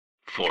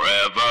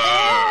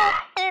Forever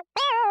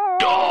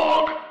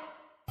Dog.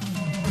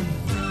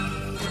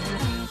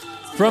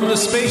 From the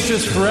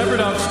spacious Forever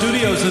Dog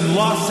Studios in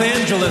Los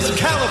Angeles,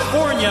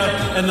 California,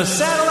 and the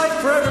satellite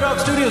Forever Dog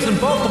Studios in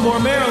Baltimore,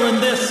 Maryland,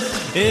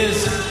 this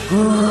is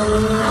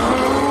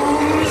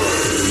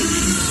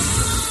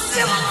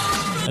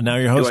And now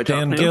your host,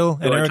 Dan Gill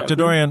and Eric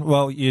Dodorian.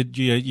 Well,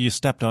 you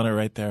stepped on it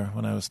right there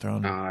when I was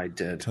thrown I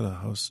did. to the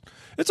host.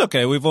 It's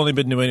okay. We've only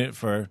been doing it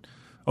for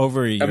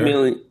over a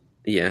year.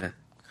 Yeah.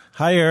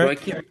 Hi,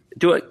 Eric. Yep,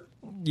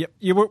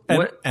 you were,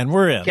 and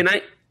we're in.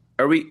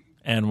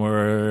 And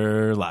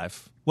we're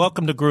live.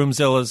 Welcome to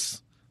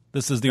Groomzilla's.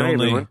 This is the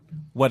only everyone.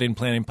 wedding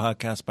planning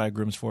podcast by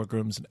grooms for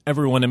grooms and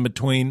everyone in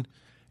between.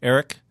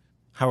 Eric,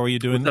 how are you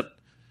doing?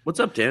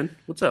 What's up, Dan?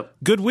 What's up?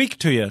 Good week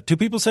to you. Do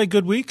people say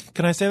good week?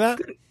 Can I say that?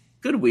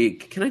 Good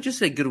week. Can I just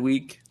say good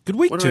week? Good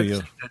week to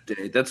you. Good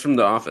day? That's from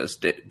The Office.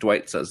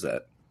 Dwight says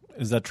that.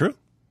 Is that true?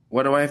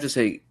 Why do I have to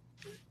say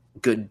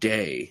good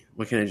day?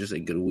 Why can't I just say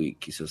good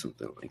week? He says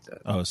something like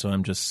that. Oh, so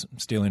I'm just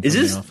stealing from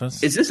The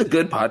Office? Is this a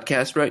good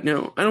podcast right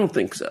now? I don't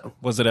think so.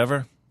 Was it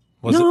ever?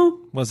 No.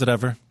 Was it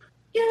ever?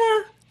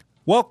 Yeah.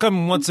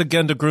 Welcome once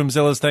again to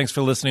Groomzilla's. Thanks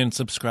for listening and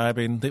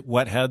subscribing. The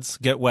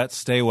Wetheads, get wet,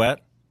 stay wet.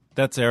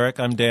 That's Eric.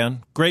 I'm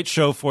Dan. Great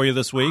show for you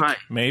this week. Hi.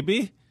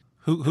 Maybe?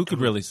 Who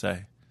could really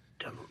say?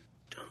 Don't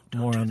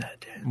do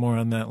that, Dan. More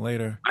on that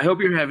later. I hope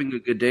you're having a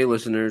good day,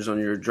 listeners, on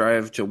your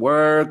drive to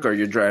work or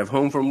your drive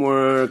home from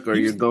work or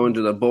you're going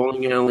to the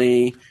bowling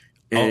alley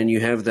and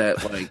you have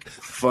that like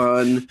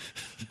fun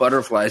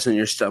butterflies in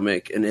your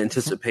stomach in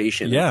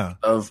anticipation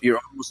of you're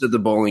almost at the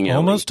bowling alley.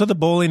 Almost to the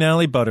bowling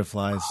alley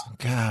butterflies.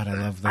 God, I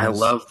love those. I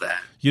love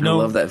that. I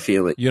love that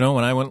feeling. You know,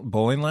 when I went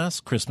bowling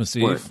last Christmas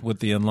Eve with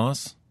the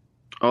in-laws.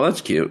 Oh, that's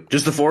cute.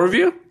 Just the four of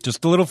you?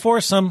 Just a little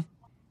foursome.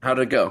 How'd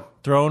it go?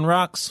 Throwing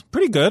rocks.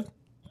 Pretty good.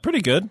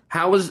 Pretty good.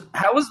 How was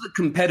the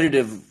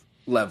competitive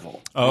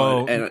level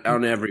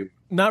on every?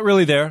 Not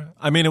really there.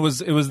 I mean, it was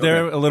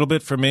there a little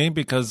bit for me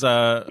because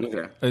I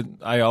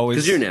always,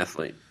 because you're an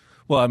athlete.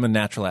 Well, I'm a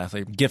natural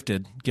athlete,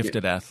 gifted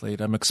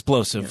athlete. I'm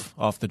explosive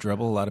off the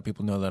dribble. A lot of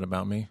people know that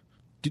about me.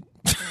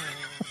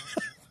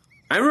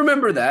 I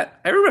remember that.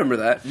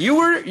 You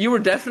were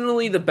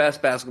definitely the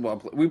best basketball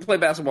player. We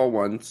played basketball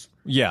once.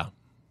 Yeah.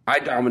 I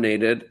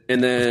dominated,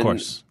 and then of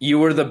course. You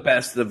were the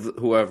best of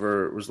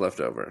whoever was left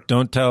over.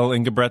 Don't tell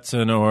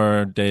Ingebretson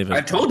or David.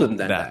 I've told them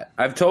that.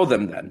 I've told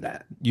them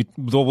that.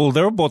 Well,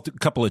 they were both a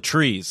couple of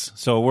trees,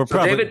 so we're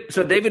probably...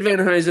 David Van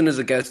Huysen is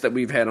a guest that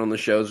we've had on the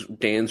shows.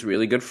 Dan's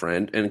really good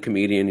friend and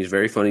comedian. He's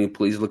very funny.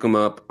 Please look him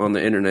up on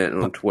the internet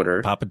and on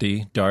Twitter. Papa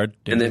D, Dard.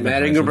 David and then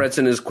Matt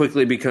Ingebretson is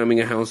quickly becoming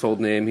a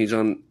household name. He's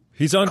on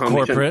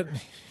corporate.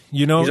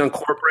 You know, he's on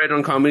corporate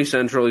on Comedy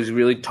Central. He's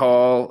really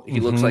tall. He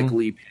looks like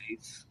Lee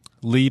Pace.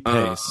 Lee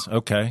Pace,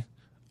 okay.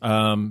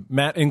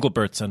 Matt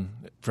Engelbertson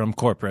from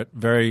corporate,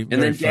 very and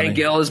then funny. Dan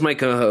Gill is my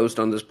co-host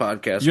on this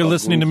podcast. You're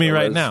listening to me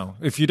right now.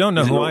 If you don't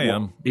know who I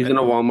am, he's in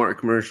a Walmart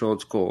commercial.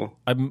 It's cool.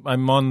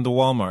 I'm on the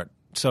Walmart,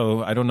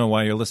 so I don't know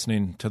why you're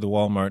listening to the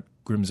Walmart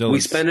Groomzilla. We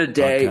spent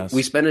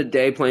a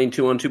day playing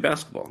 2-on-2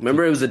 basketball.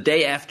 Remember, it was the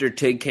day after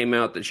Tig came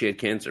out that she had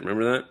cancer.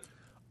 Remember that?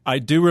 I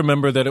do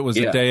remember that it was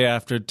the day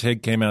after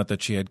Tig came out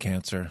that she had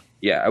cancer.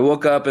 Yeah, I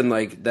woke up and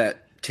like that.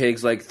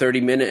 Tig's like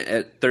 30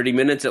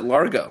 minutes at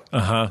Largo.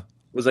 It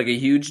was like a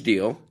huge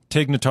deal.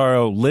 Tig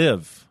Notaro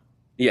live.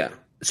 Yeah.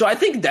 So I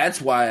think that's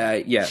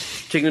why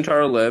Tig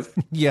Notaro live.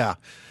 Yeah.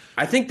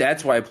 I think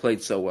that's why I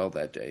played so well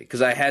that day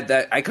because I had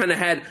that. I kind of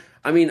had.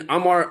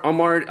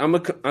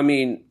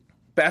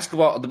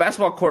 Basketball. The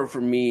basketball court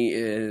for me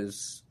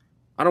is.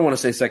 I don't want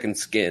to say second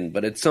skin,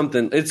 but it's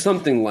something. It's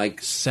something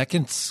like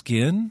second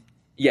skin.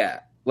 Yeah,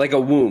 like a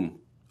womb.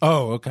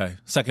 Oh, okay.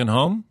 Second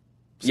home.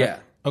 Yeah.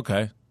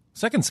 Okay.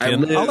 Second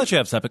skin. I'll let you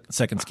have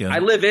second skin. I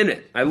live in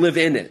it. I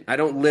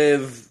don't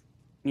live,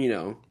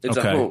 it's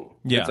a home.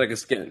 Yeah. It's like a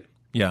skin.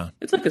 Yeah.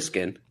 It's like a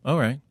skin. All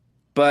right.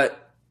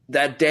 But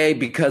that day,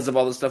 because of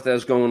all the stuff that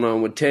was going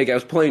on with Tig, I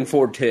was playing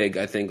for Tig,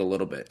 I think, a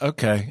little bit.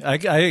 Okay.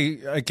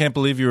 I can't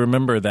believe you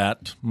remember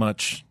that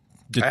much.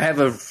 I have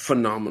a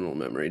phenomenal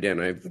memory,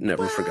 Dan. I've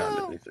never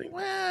forgotten anything.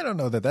 Well, I don't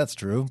know that that's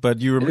true, but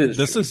you remember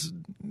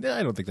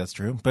I don't think that's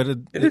true, but it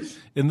is.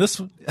 In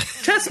this,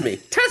 test me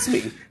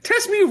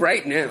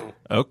right now.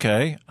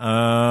 Okay.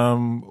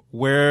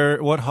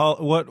 What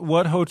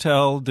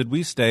hotel did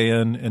we stay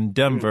in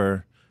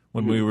Denver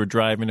when we were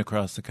driving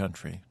across the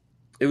country?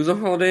 It was a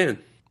Holiday Inn.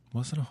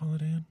 Was it a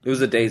Holiday Inn? It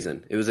was a Days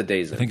Inn. I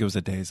think it was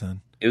a Days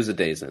Inn. It was a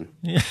Days Inn.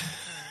 Yeah.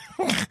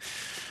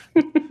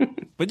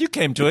 But you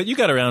came to it. You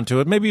got around to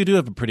it. Maybe you do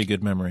have a pretty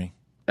good memory.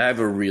 I have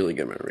a really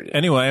good memory.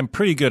 Anyway, I'm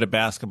pretty good at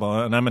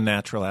basketball, and I'm a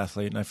natural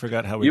athlete, and I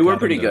forgot how we You were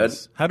pretty good.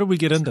 This. How did we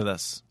get into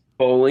this?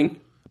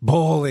 Bowling,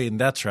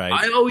 that's right.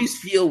 I always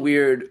feel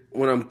weird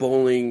when I'm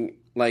bowling,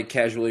 like,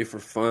 casually for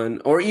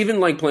fun, or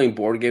even, like, playing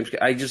board games.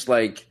 I just,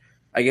 like,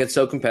 I get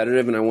so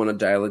competitive, and I want to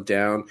dial it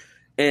down.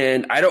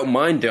 And I don't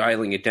mind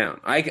dialing it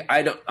down.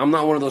 I'm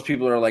not one of those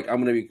people that are like, I'm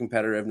going to be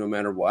competitive no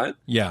matter what.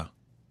 Yeah.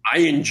 I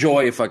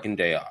enjoy a fucking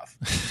day off.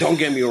 Don't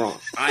get me wrong.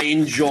 I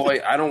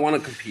don't want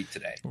to compete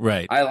today.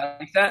 Right. I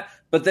like that.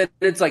 But then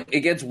it's like, it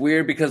gets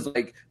weird because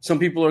like some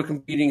people are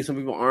competing, some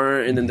people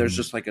aren't. And then there's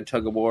just like a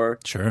tug of war.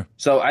 Sure.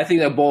 So I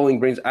think that bowling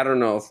brings, I don't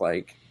know if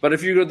like, but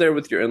if you go there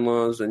with your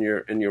in-laws and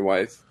your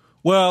wife.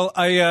 Well,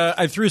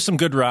 I threw some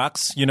good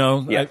rocks,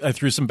 Yeah. I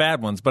threw some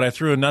bad ones, but I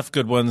threw enough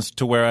good ones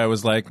to where I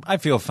was like, I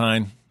feel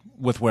fine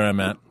with where I'm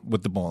at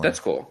with the bowling. That's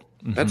cool.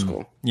 That's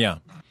cool. Yeah.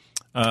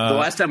 The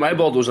last time I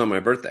bowled was on my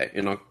birthday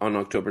on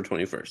October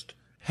 21st.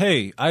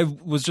 Hey, I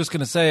was just going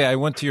to say, I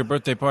went to your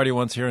birthday party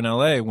once here in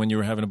L.A. when you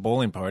were having a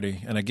bowling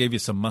party, and I gave you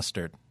some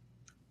mustard.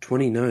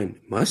 29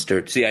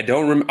 mustard. See, I do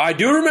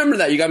remember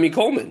that. You got me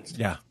Coleman's.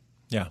 Yeah.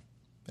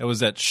 It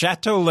was at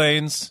Chateau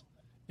Lanes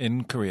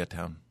in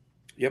Koreatown.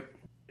 Yep.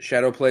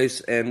 Shadow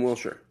Place and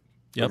Wilshire,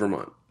 Yep.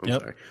 Vermont. I'm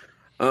Yep.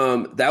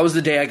 sorry. That was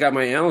the day I got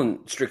my Alan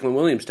Strickland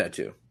Williams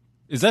tattoo.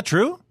 Is that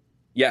true?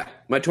 Yeah,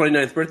 my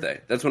 29th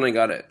birthday. That's when I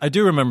got it. I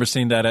do remember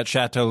seeing that at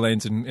Chateau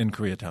Lanes in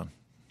Koreatown.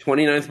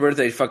 29th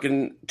birthday.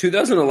 Fucking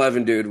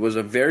 2011, dude, was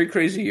a very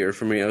crazy year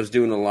for me. I was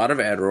doing a lot of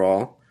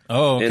Adderall.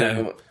 Oh, And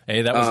okay.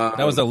 Hey, that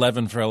was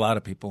 11 for a lot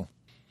of people.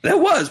 That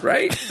was,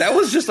 right? That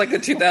was just like a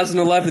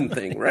 2011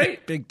 thing,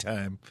 right? Big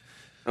time.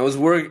 I was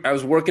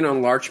working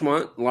on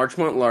Larchmont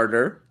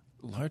Larder.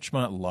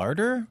 Larchmont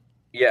Larder?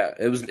 Yeah,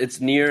 it's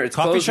near. It's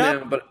Coffee closed shop?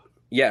 now, but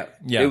yeah,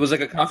 Yeah. it was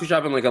like a coffee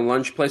shop and like a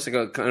lunch place, like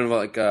a kind of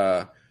like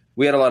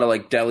we had a lot of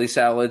like deli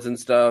salads and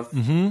stuff.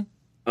 Mm-hmm.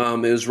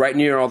 It was right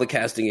near all the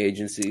casting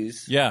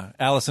agencies. Yeah,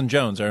 Allison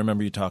Jones. I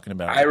remember you talking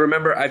about. I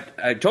remember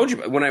I told you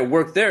when I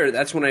worked there,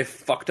 that's when I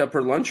fucked up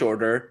her lunch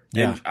order.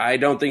 Yeah. And I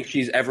don't think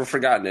she's ever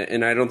forgotten it,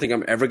 and I don't think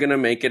I'm ever gonna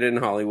make it in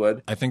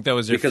Hollywood. I think that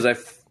was your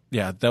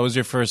Yeah, that was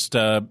your first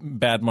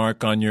bad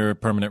mark on your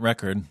permanent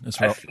record as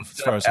far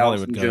as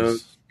Hollywood goes.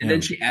 Jones. And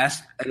then she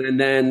asked, and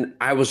then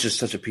I was just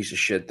such a piece of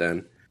shit.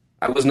 Then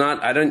I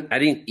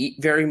didn't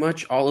eat very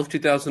much all of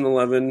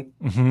 2011.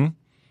 Mm-hmm.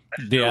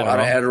 The A lot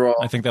of Adderall.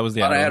 I think that was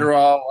the a lot of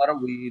Adderall, a lot of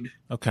weed.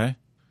 Okay.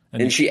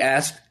 And she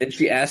asked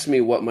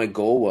me what my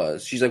goal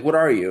was. She's like, "What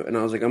are you?" And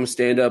I was like, "I'm a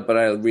stand-up, but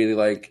I really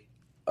like,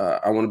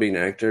 I want to be an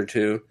actor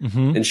too."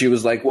 Mm-hmm. And she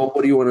was like, "Well,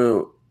 what do you want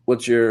to?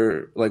 What's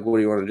your like? What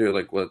do you want to do?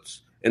 Like,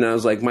 what's?" And I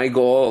was like, "My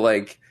goal,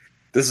 like,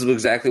 this is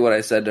exactly what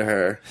I said to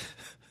her.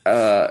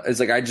 It's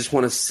like I just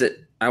want to sit.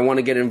 I want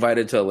to get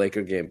invited to a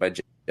Laker game by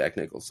Jack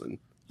Nicholson."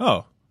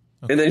 Oh.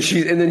 Okay. And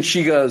then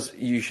she goes,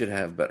 "You should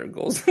have better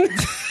goals."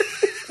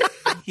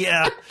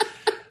 Yeah.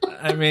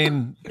 I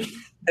mean,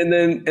 And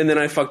then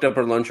I fucked up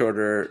her lunch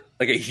order,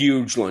 like a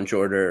huge lunch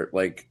order,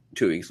 like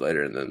 2 weeks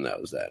later, and then that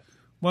was that.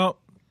 well,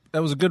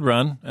 that was a good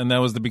run, and that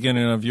was the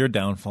beginning of your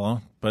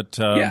downfall. But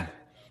Yeah.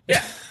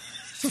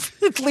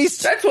 at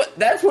least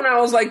That's when I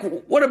was like,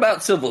 what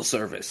about civil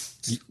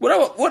service?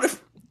 What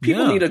if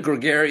people Yeah. need a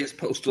gregarious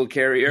postal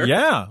carrier?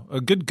 yeah, a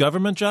good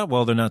government job.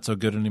 Well, they're not so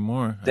good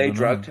anymore. I They don't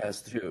drug know.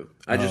 test too.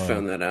 I just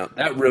found that out.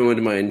 That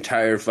ruined my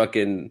entire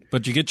fucking.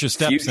 But you get your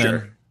steps Future.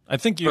 in. I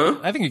think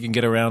you can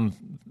get around.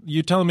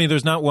 You telling me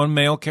there's not one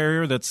mail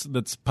carrier that's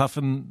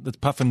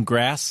puffing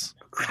grass?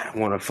 I don't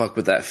want to fuck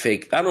with that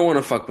fake. I don't want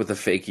to fuck with a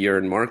fake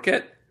urine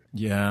market.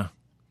 Yeah.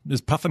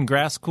 Is puffing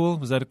grass cool?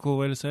 Was that a cool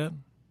way to say it?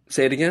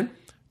 Say it again.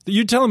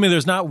 You're telling me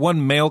there's not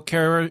one mail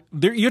carrier?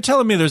 You're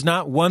telling me there's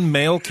not one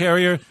mail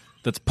carrier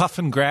that's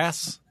puffing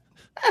grass?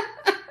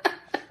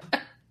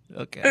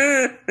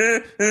 Okay.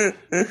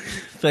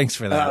 Thanks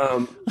for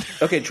that.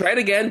 Okay, try it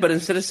again, but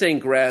instead of saying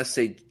grass,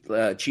 say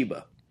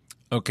Chiba.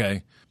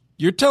 Okay.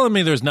 You're telling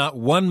me there's not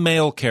one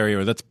mail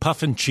carrier that's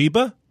puffing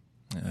Chiba?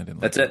 I didn't.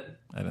 That's it.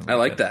 I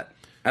like that.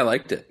 I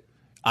liked it.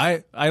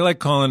 I like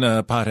calling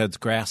potheads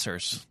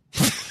grassers.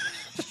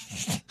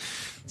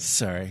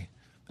 Sorry.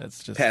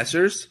 That's just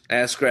Passers,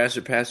 ask grass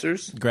or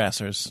passers.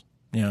 grassers.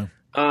 Yeah.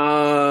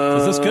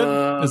 Is this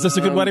good? Is this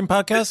a good wedding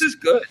podcast? This is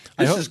good.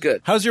 This is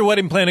good. How's your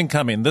wedding planning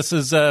coming? This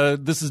is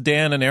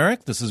Dan and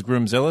Eric. This is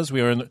Groomzilla's.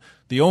 We are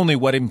the only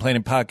wedding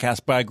planning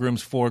podcast by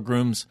grooms, for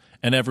grooms,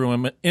 and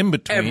everyone in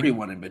between.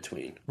 Everyone in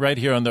between. Right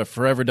here on the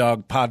Forever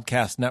Dog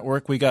Podcast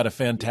Network. We got a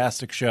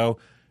fantastic show.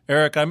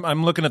 Eric,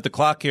 I'm looking at the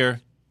clock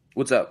here.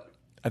 What's up?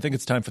 I think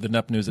it's time for the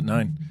Nup News at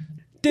 9.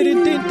 This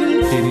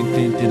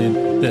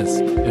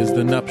is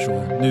the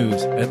Nuptial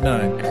News at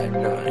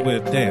 9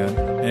 with Dan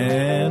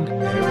and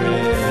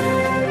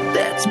Eric.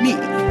 That's me.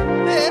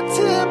 That's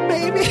him,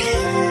 baby.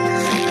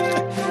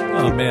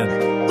 Oh,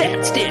 man.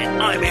 That's Dan.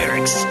 I'm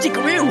Eric. Stick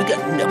around. We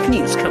got enough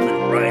news coming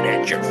right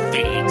at your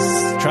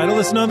face. Try to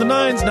listen on the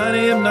 9s, 9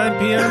 a.m., 9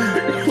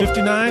 p.m.,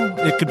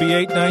 59. It could be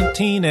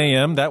 8:19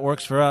 a.m. That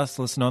works for us.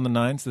 Listen on the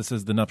 9s. This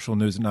is the Nuptial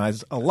News at 9.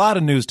 A lot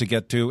of news to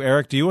get to.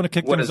 Eric, do you want to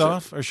kick things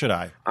off, or should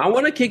I? I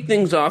want to kick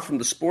things off from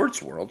the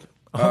sports world.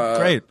 Oh,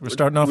 great. We're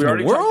starting off we in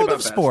already the talked world about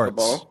of sports.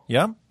 basketball.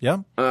 Yeah.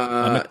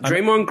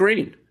 Draymond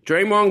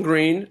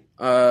Green,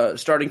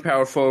 starting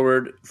power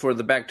forward for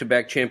the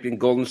back-to-back champion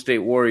Golden State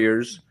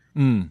Warriors,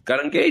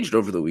 got engaged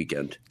over the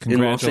weekend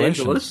in Los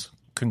Angeles.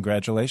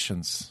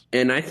 Congratulations.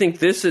 And I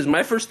think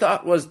my first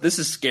thought was this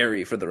is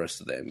scary for the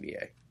rest of the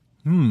NBA.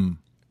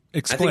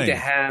 Explain.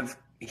 I think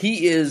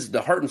he is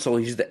the heart and soul.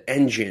 He's the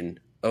engine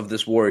of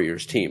this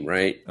Warriors team,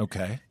 right?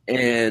 Okay.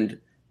 And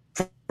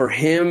for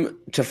him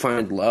to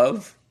find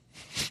love,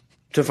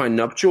 to find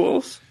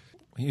nuptials,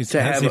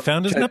 has he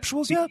found his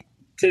nuptials yet?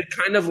 To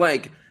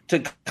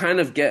kind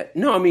of get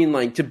no, I mean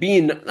like to be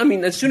in. I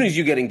mean, as soon as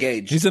you get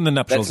engaged, he's in the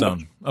nuptial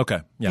zone.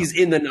 Okay, yeah, he's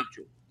in the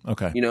nuptial.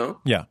 Okay, you know,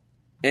 yeah.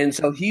 And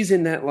so he's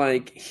in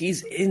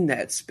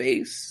that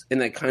space, in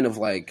that kind of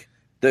like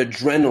the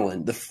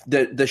adrenaline,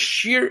 the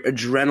sheer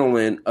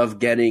adrenaline of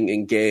getting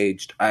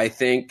engaged. I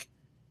think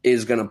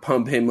is going to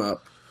pump him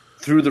up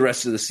through the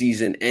rest of the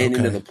season and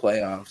into the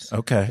playoffs.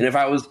 Okay, and if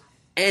I was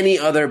any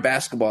other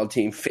basketball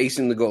team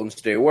facing the Golden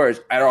State Warriors,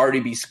 I'd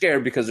already be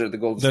scared because they're the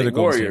Golden State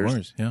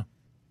Warriors. Yeah.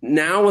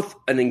 Now with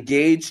an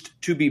engaged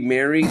to be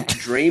married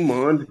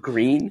Draymond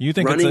Green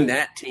running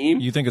that team,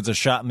 you think it's a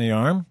shot in the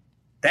arm?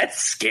 That's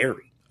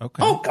scary.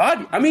 Okay. Oh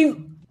God! I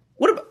mean,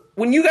 what about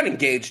when you got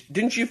engaged?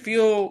 Didn't you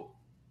feel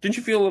a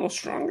little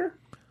stronger,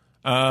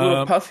 a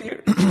little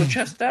puffier, a little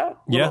chest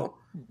out? Yeah.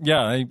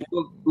 A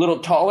little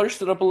taller,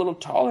 stood up a little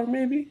taller,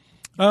 maybe.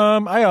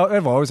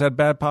 I've always had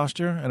bad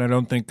posture, and I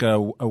don't think a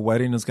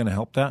wedding is going to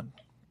help that.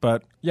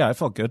 But yeah, I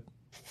felt good.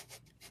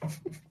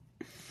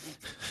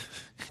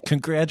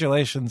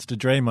 Congratulations to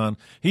Draymond.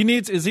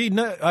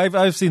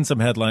 I've seen some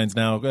headlines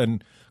now,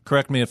 and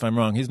correct me if I'm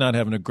wrong. He's not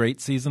having a great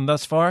season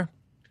thus far.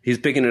 He's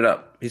picking it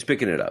up.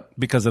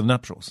 Because of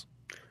nuptials.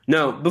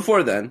 No,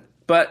 before then.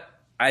 But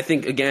I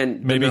think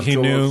again, maybe he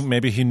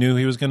knew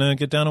he was going to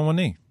get down on one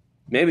knee.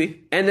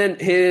 Maybe. And then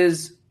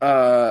his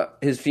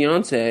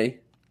fiance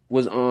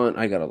was on.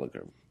 I gotta look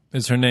her.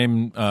 Is her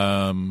name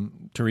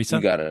Teresa?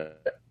 You gotta.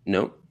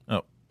 No.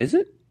 Oh, is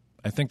it?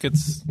 I think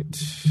it's.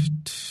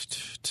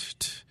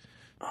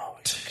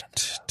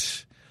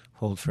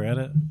 Hold for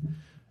edit.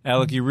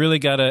 Alec, you really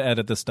got to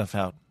edit this stuff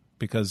out,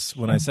 because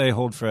when I say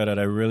hold for edit,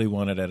 I really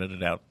want it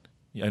edited out.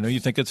 I know you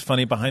think it's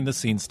funny behind the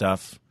scenes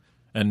stuff,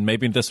 and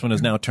maybe this one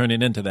is now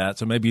turning into that,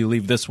 so maybe you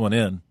leave this one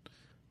in.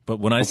 But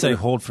when I say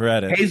hold for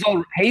edit...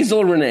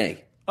 Hazel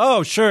Renee.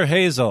 Oh, sure,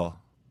 Hazel.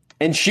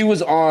 And she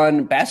was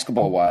on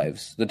Basketball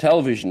Wives, the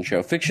television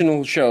show,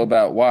 fictional show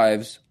about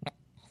wives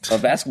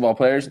of basketball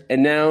players,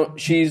 and now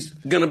she's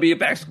going to be a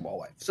basketball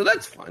wife. So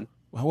that's fun.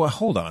 Well,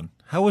 hold on.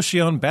 How was she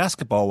on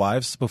Basketball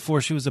Wives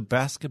before she was a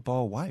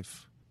basketball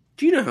wife?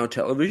 Do you know how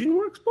television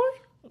works, boy?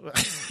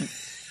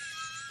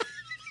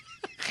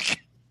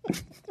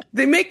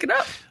 They make it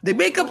up. They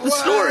make up the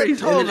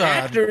stories. And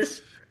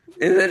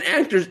then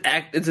actors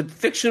act. It's a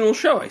fictional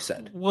show, I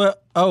said.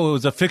 What? Oh, it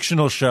was a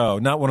fictional show,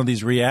 not one of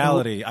these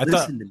reality.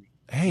 Listen to me.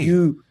 Hey.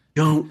 You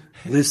don't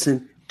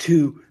listen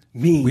to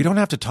me. We don't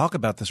have to talk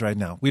about this right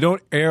now. We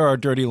don't air our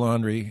dirty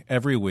laundry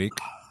every week.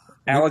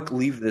 Alec,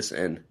 leave this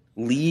in.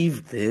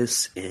 Leave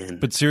this in.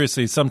 But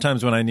seriously,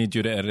 sometimes when I need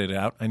you to edit it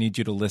out, I need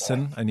you to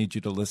listen. I need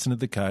you to listen to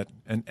the cut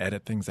and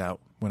edit things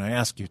out when I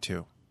ask you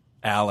to.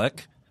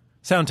 Alec.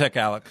 Sound tech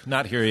Alec.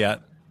 Not here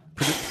yet.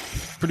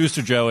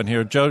 Producer Joe in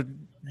here. Joe,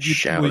 will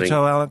you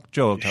tell Alec?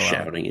 Joe will tell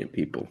Alec. Shouting at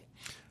people.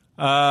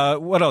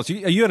 What else?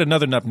 You had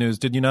another Nup News,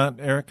 did you not,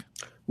 Eric?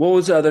 What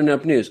was the other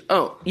Nup News?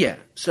 Oh, yeah.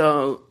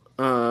 So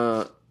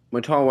my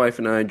tall wife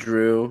and I,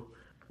 Drew,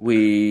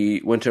 we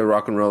went to a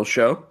rock and roll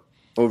show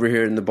over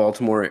here in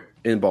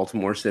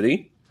Baltimore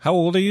City. How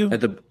old are you?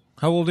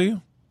 How old are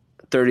you?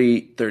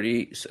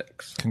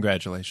 36.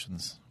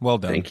 Congratulations. Well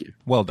done. Thank you.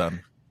 Well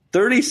done.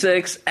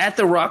 36 at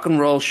the rock and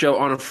roll show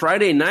on a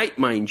Friday night,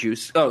 mind you.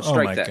 Oh,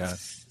 strike that. God.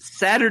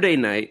 Saturday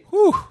night.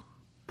 Whew.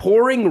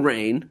 Pouring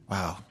rain.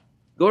 Wow.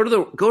 Go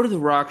to the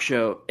rock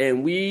show,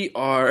 and we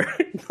are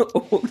the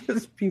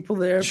oldest people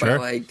there by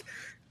like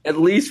at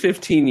least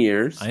 15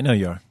 years. I know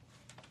you are.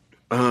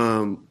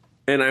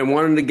 And I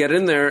wanted to get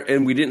in there,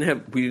 and we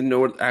didn't know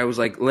what. I was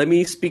like, let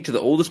me speak to the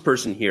oldest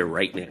person here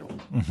right now.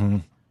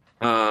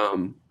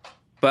 Mm-hmm.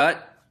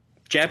 But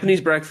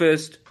Japanese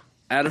Breakfast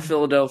out of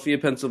Philadelphia,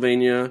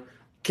 Pennsylvania,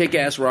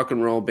 kick-ass rock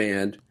and roll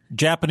band.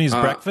 Japanese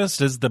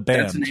Breakfast is the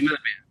band. That's the name of the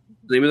band.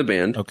 The name of the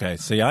band. Okay,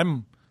 see,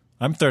 I'm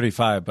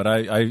 35, but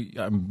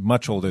I'm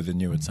much older than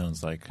you. It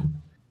sounds like.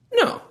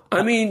 No,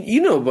 I mean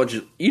you know a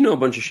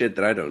bunch of shit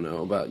that I don't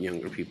know about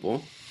younger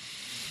people.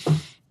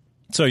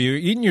 So you're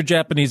eating your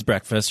Japanese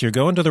breakfast. You're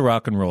going to the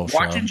rock and roll show.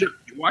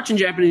 Watching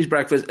Japanese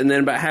Breakfast, and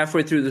then about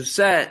halfway through the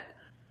set,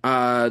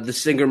 the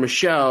singer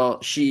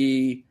Michelle,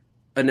 she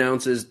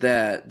announces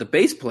that the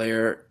bass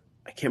player,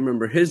 I can't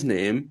remember his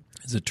name.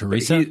 Is it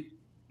Teresa?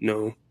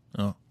 No.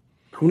 Oh.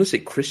 I want to say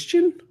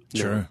Christian?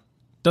 Sure. No.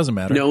 Doesn't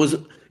matter. No,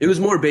 it was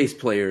more bass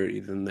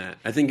player than that.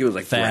 I think it was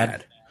like Thad.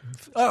 Brad.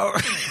 Oh.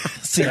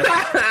 See,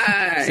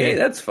 hey,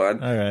 that's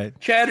fun. All right.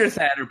 Chad or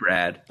Thad or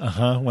Brad.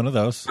 One of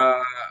those.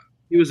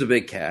 He was a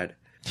big cad.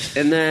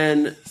 And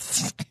then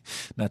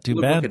not too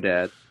bad. Like a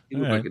dad. He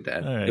looked like a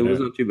dad. Right, it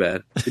was not too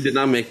bad. It did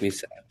not make me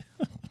sad.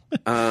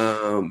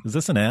 Is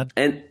this an ad?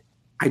 And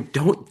I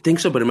don't think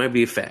so, but it might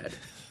be a fad.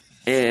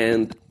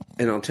 And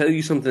I'll tell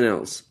you something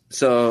else.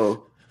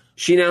 So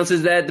she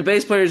announces that the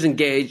bass player is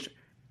engaged.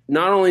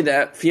 Not only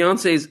that,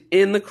 fiance's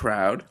in the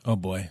crowd. Oh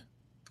boy.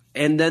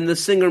 And then the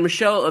singer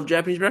Michelle of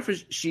Japanese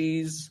Breakfast,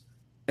 she's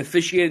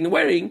officiating the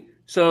wedding.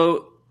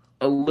 So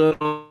a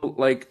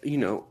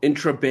little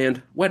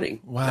intra-band wedding.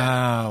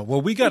 Wow.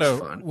 Well, we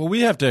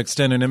have to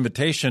extend an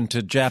invitation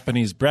to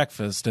Japanese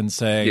breakfast and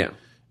say,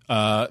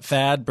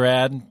 Thad,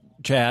 Brad,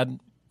 Chad,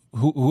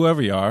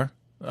 whoever you are.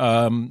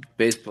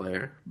 Bass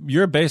player.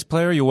 You're a bass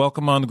player. You're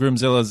welcome on the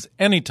Groomzillas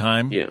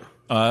anytime.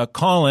 Yeah.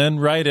 Call in,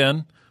 write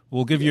in.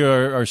 We'll give you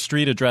our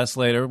street address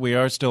later. We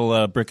are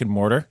still brick and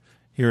mortar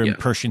here in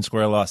Pershing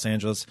Square, Los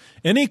Angeles.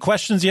 Any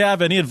questions you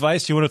have, any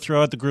advice you want to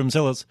throw at the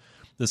Groomzillas?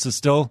 This is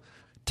still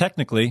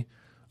technically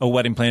a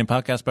wedding planning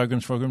podcast by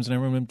grooms, for grooms, and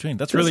everyone in between.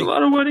 That's a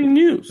lot of wedding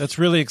news. That's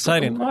really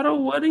exciting. A lot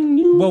of wedding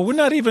news. Well, we're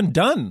not even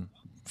done,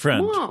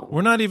 friend. Wow.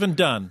 We're not even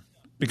done.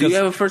 Because do you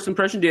have a first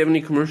impression? Do you have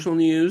any commercial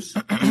news?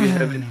 Do you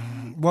have any,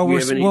 we're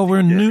in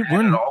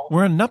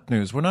Nup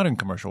News. We're not in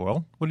commercial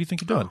world. What do you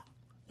think you're doing?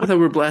 I thought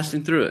we were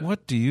blasting through it.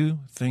 What do you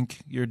think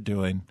you're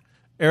doing?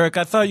 Eric,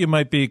 I thought you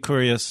might be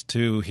curious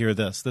to hear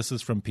this. This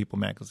is from People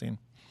Magazine.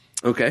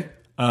 Okay.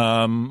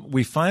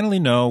 We finally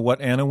know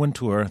what Anna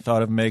Wintour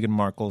thought of Meghan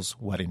Markle's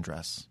wedding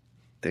dress.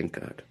 Thank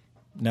God.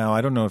 Now,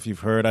 I don't know if you've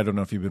heard. I don't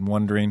know if you've been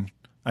wondering.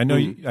 I know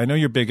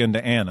you're big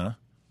into Anna.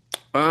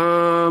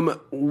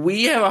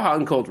 We have a hot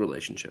and cold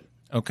relationship.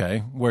 Okay.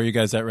 Where are you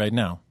guys at right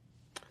now?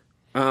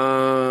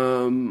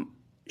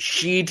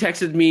 She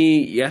texted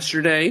me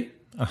yesterday.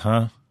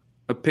 Uh-huh.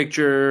 A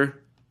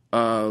picture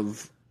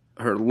of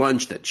her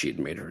lunch that she had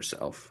made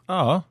herself.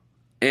 Oh.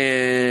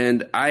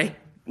 And I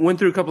went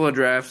through a couple of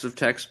drafts of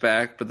text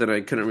back, but then I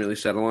couldn't really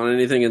settle on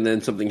anything, and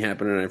then something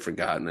happened and I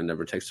forgot, and I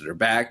never texted her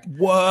back.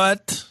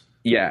 What?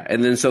 Yeah,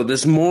 and then so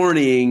this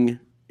morning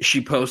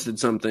she posted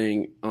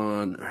something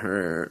on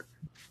her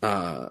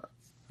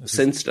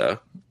Sinsta.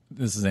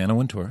 This is Anna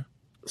Wintour.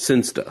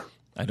 Sinsta.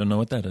 I don't know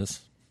what that is.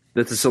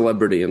 That's a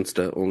celebrity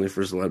Insta, only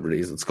for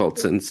celebrities. It's called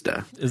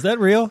Sinsta. Is that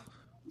real?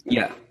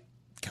 Yeah.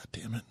 God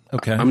damn it.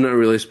 Okay. I'm not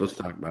really supposed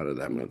to talk about it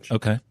that much.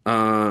 Okay.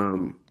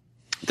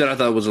 That I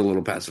thought was a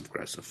little passive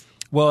aggressive.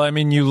 Well, I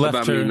mean, you left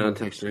about her. Me not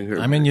texting her.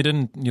 I mean,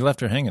 you left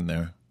her hanging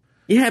there.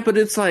 Yeah, but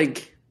it's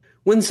like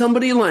when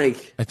somebody I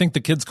think the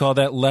kids call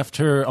that left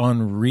her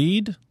on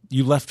read.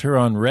 You left her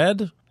on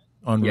red,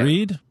 on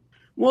read.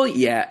 Well,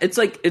 yeah,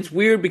 it's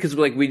weird because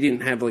we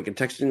didn't have a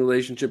texting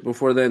relationship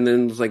before then.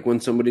 Then it's when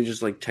somebody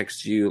just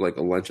texts you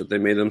a lunch that they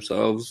made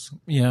themselves.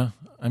 Yeah,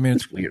 I mean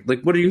it's weird.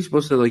 What are you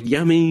supposed to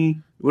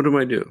yummy? What do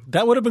I do?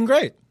 That would have been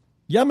great.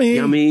 Yummy,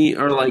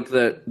 or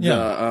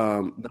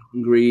the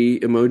hungry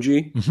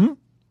emoji. Mm-hmm.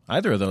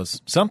 Either of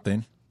those,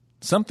 something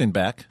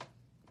back.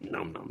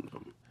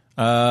 Nom.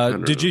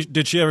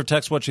 Did she ever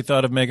text what she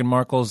thought of Meghan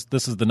Markle's?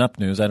 This is the Nup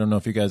News. I don't know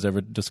if you guys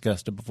ever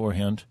discussed it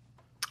beforehand.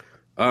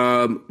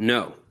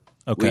 No.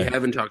 Okay. We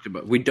haven't talked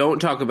about. We don't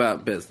talk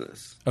about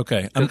business.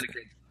 Okay.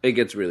 It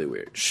gets really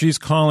weird. She's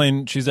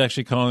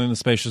actually calling the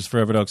Spacious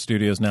Forever Dog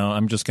Studios now.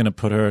 I'm just going to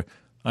put her.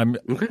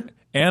 Okay.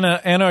 Anna,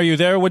 are you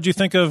there? What'd you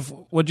think of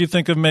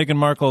Meghan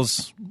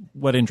Markle's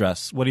wedding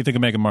dress? What do you think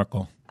of Meghan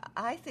Markle?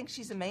 I think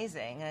she's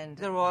amazing, and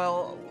the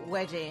royal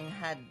wedding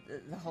had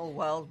the whole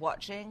world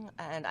watching,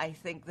 and I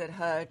think that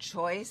her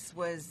choice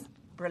was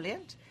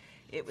brilliant.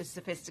 It was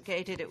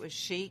sophisticated, it was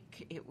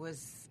chic, it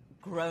was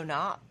grown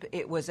up,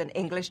 it was an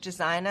English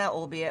designer,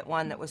 albeit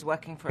one that was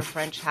working for a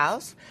French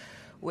house,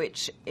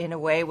 which in a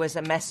way was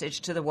a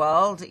message to the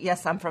world.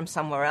 Yes, I'm from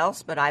somewhere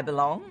else, but I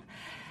belong.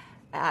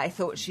 I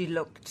thought she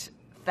looked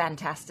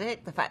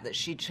fantastic. The fact that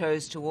she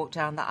chose to walk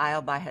down the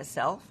aisle by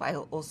herself, I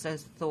also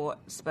thought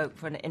spoke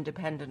for an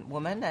independent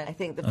woman. And I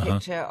think the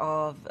picture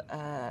of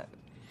the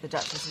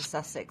Duchess of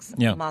Sussex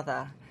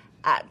mother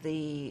at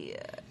the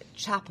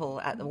chapel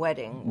at the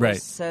wedding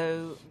was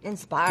so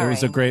inspiring. It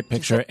was a great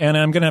picture. Anna,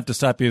 I'm going to have to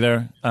stop you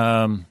there.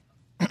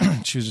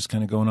 She was just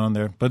kind of going on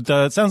there. But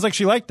it sounds like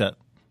she liked it.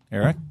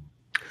 Eric?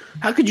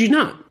 How could you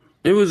not?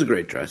 It was a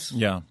great dress.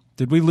 Yeah.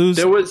 Did we lose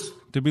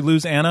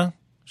Anna?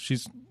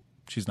 She's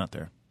not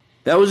there.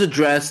 That was a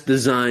dress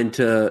designed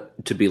to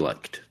be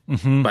liked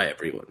by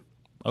everyone.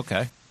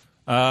 Okay.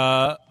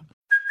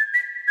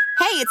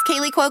 Hey, it's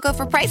Kaylee Cuoco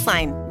for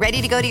Priceline.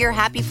 Ready to go to your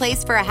happy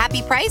place for a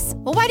happy price?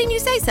 Well, why didn't you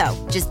say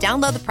so? Just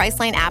download the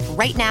Priceline app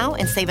right now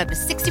and save up to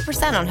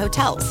 60% on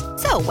hotels.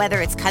 So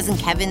whether it's Cousin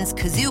Kevin's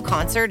Kazoo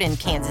Concert in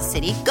Kansas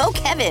City, go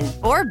Kevin,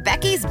 or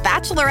Becky's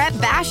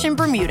Bachelorette Bash in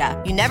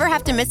Bermuda, you never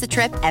have to miss a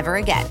trip ever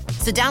again.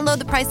 So download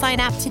the Priceline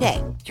app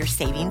today. Your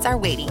savings are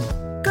waiting.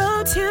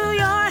 Go to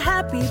your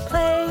happy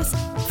place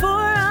for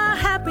a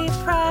happy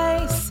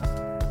price.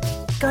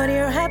 Go to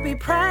your happy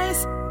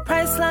price,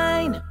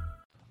 Priceline.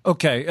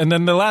 Okay, and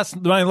then my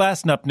last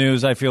Nup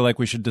News I feel like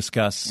we should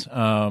discuss.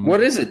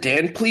 What is it,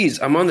 Dan?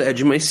 Please, I'm on the edge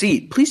of my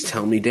seat. Please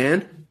tell me,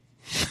 Dan.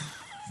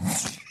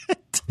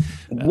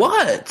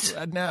 What?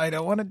 No, I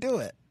don't want to do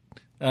it.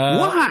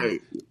 Why?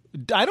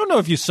 I don't know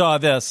if you saw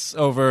this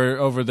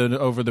over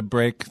the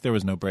break. There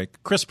was no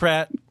break. Chris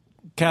Pratt,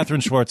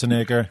 Katherine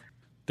Schwarzenegger,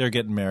 they're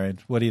getting married.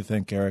 What do you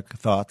think, Eric?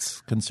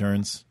 Thoughts,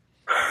 concerns?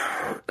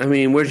 I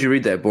mean, where'd you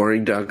read that?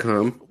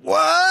 Boring.com?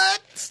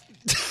 What?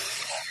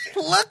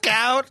 Look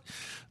out.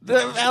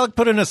 Alec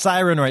put in a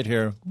siren right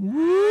here. Oh,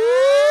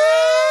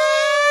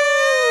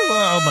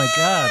 my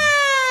God.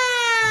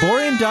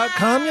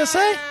 Boring.com, you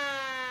say?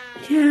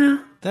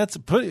 Yeah. That's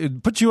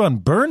put you on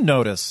burn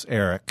notice,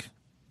 Eric.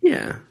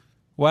 Yeah.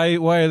 Why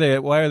are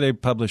they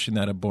publishing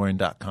that at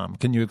boring.com?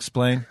 Can you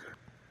explain?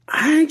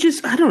 I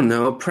don't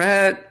know.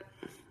 Pratt,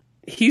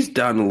 he's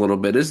done a little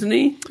bit, isn't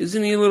he?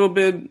 Isn't he a little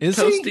bit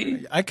toasty?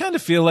 He? I kind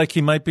of feel like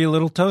he might be a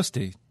little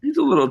toasty. He's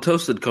a little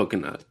toasted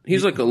coconut.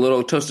 He's like a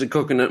little toasted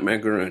coconut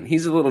macaroon.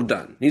 He's a little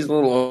done. He's a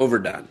little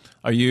overdone.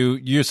 Are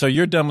so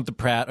you're done with the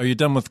Pratt? Are you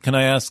done with, can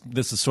I ask,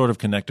 this is sort of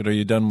connected, are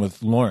you done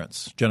with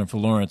Lawrence, Jennifer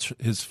Lawrence,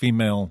 his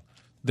female,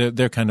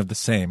 they're kind of the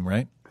same,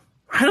 right?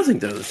 I don't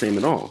think they're the same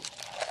at all.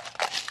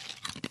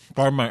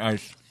 Pardon my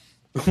ice.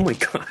 Oh my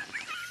God.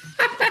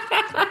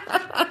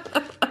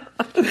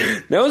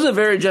 That was a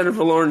very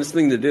Jennifer Lawrence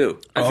thing to do.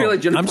 I feel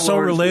like Jennifer I'm so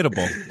Lawrence,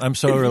 relatable. I'm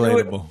so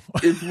relatable.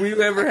 If we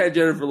ever had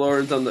Jennifer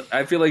Lawrence on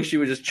I feel like she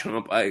would just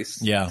chomp ice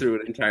through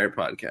an entire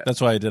podcast.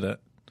 That's why I did it.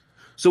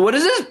 So what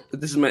is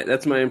this?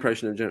 That's my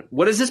impression of Jennifer.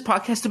 What is this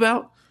podcast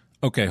about?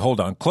 Okay, hold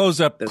on.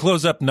 Close up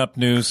Nup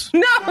News.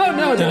 No.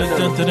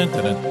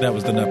 That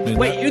was the Nup News.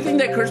 Wait, you think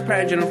that Chris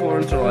Pratt and Jennifer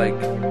Lawrence are like,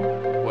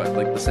 what,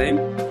 like the same?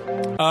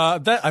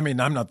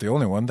 I'm not the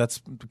only one.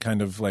 That's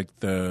kind of like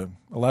a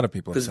lot of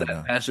people have said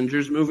that.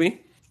 Passengers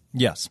movie?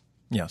 Yes.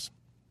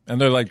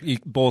 And they're like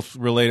both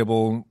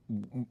relatable,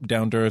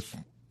 down-to-earth,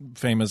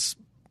 famous,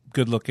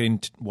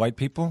 good-looking white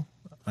people.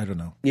 I don't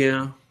know.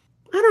 Yeah.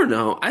 I don't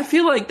know. I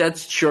feel like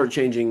that's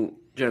shortchanging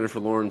Jennifer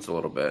Lawrence a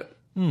little bit.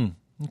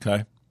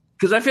 Okay.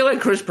 Because I feel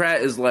like Chris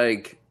Pratt is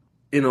like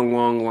in a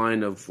long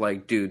line of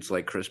like dudes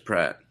like Chris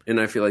Pratt. And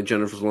I feel like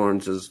Jennifer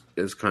Lawrence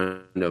is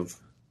kind of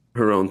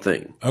her own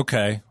thing.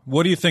 Okay.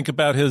 What do you think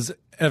about his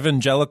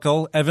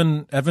evangelical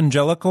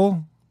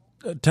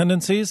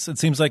tendencies? It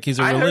seems like he's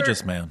a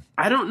religious man.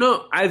 I don't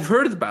know. I've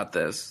heard about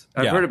this.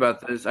 I've heard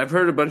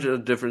a bunch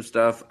of different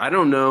stuff. I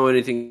don't know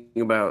anything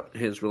about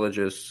his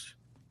religious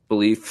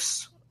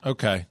beliefs.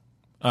 Okay.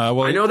 I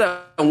know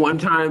that one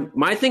time,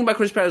 my thing about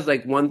Chris Pratt is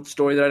like one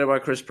story that I know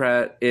about Chris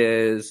Pratt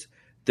is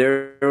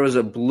there was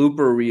a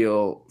blooper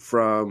reel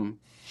from,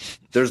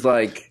 there's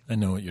like, I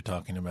know what you're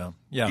talking about.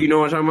 Yeah. Do you know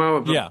what I'm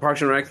talking about? Yeah.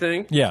 Parks and Rec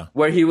thing? Yeah.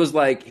 Where he was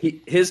like,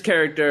 his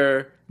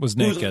character was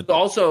naked.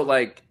 Also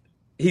like,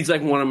 he's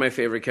like one of my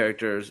favorite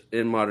characters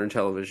in modern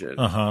television.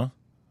 Uh-huh.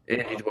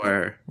 Andy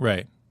Dwyer.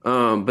 Right.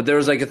 But there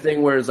was like a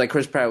thing where it's like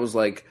Chris Pratt was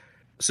like,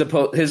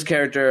 his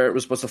character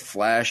was supposed to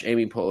flash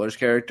Amy Poehler's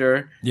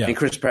character. Yeah. And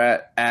Chris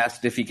Pratt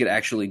asked if he could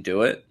actually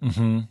do it.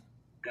 Mm-hmm. And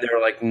they were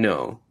like,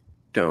 no,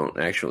 don't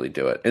actually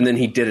do it. And then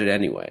he did it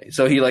anyway.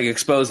 So he like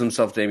exposed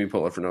himself to Amy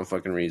Poehler for no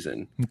fucking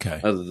reason. Okay.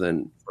 Other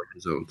than for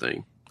his own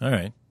thing. All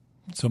right.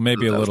 So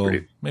maybe a little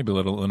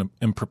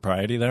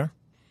impropriety there.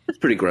 It's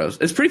pretty gross.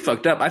 It's pretty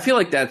fucked up. I feel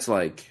like that's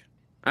like,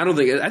 I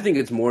think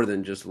it's more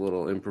than just a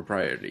little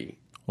impropriety.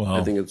 Well,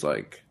 I think it's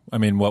like, I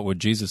mean, what would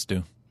Jesus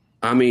do?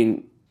 I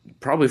mean,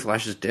 probably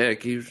flash his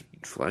dick. He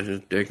flashed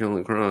his dick on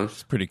the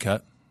cross. Pretty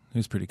cut. He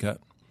was pretty cut.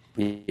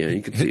 Yeah,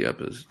 you could see up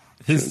his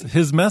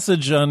his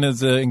message on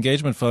his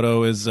engagement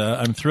photo is,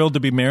 I'm thrilled to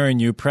be marrying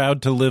you,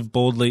 proud to live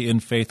boldly in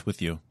faith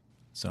with you.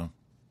 So,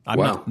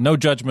 no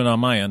judgment on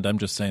my end. I'm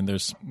just saying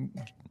there's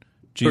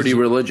Jesus, pretty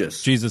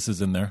religious. Jesus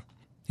is in there.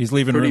 He's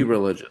leaving pretty room.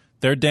 Religious.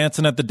 They're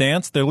dancing at the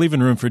dance. They're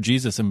leaving room for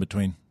Jesus in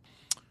between.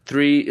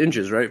 3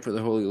 inches, right, for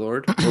the Holy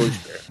Lord? Holy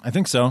Spirit. I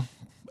think so.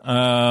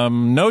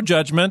 No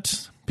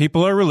judgment.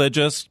 People are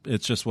religious.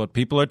 It's just what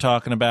people are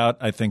talking about.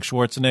 I think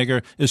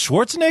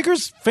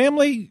Schwarzenegger's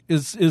family,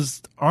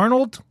 is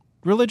Arnold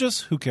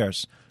religious? Who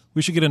cares?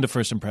 We should get into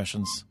first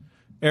impressions.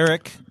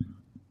 Eric?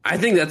 I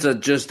think that's I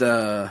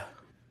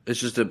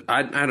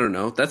don't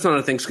know. That's not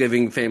a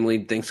Thanksgiving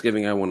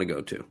I want to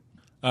go to.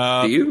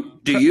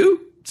 Do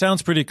you?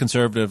 Sounds pretty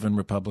conservative and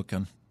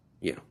Republican.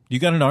 Yeah. You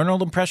got an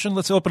Arnold impression?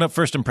 Let's open up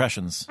first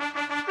impressions.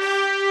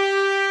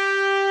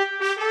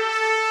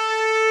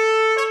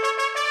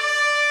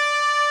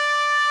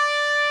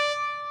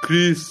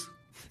 Chris.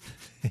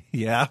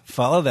 Yeah,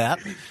 follow that.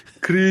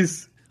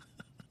 Chris.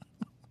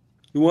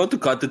 You want to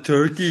cut the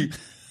turkey?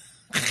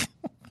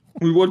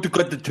 We want to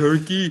cut the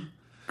turkey.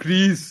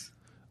 Chris.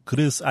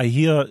 Chris, I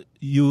hear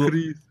you.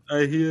 Chris,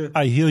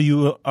 I hear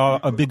you are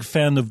a big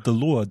fan of the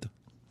Lord.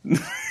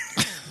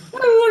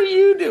 What are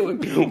you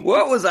doing?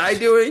 What was I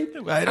doing?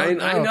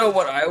 I know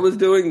what I was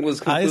doing was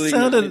completely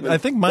I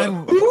think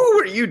mine. Who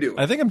were you doing?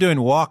 I think I'm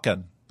doing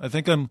walking. I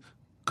think I'm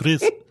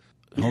Chris.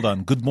 Hold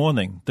on. Good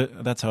morning.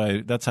 That's how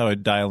I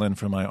dial in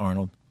for my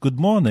Arnold. Good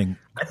morning.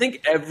 I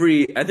think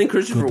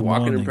Christopher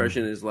Walken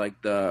impression is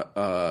like the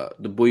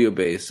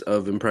bouillabaisse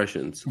of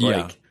impressions. Yeah.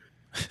 Like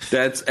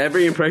that's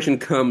every impression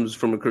comes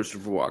from a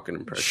Christopher Walken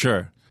impression.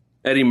 Sure.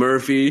 Eddie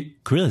Murphy.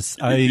 Chris,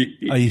 I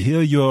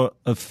hear you're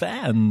a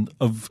fan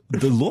of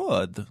the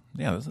Lord.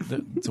 Yeah, it's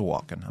a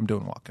Walken. I'm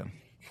doing Walken.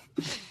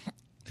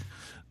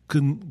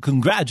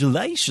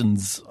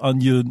 Congratulations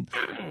on your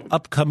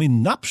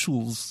upcoming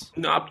nuptials.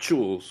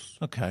 Nuptials.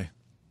 Okay.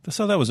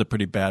 So that was a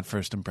pretty bad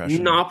first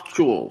impression.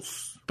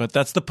 Nuptials. But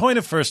that's the point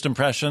of first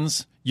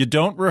impressions. You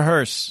don't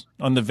rehearse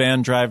on the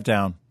van drive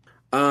down.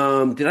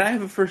 Did I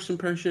have a first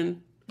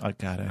impression? I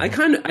got it.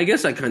 I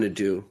guess I kind of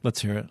do.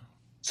 Let's hear it.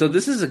 So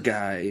this is a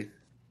guy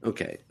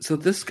Okay, so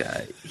this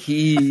guy,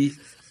 he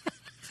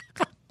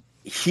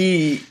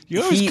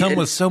You always come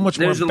with so much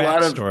more there's a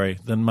lot of-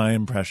 backstory than my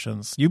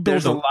impressions. You build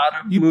There's a lot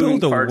of you build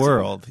moving a parts.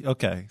 world.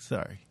 Okay,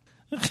 sorry.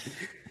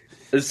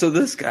 So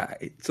this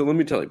guy, so let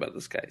me tell you about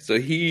this guy. So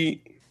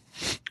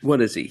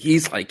what is he?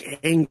 He's like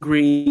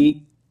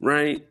angry,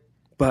 right?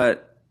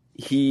 But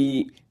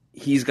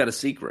he's got a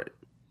secret.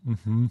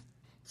 Mm-hmm.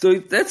 So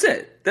that's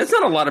it. That's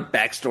not a lot of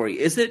backstory,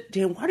 is it?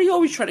 Dan, why do you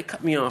always try to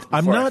cut me off?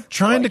 I'm not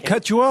trying to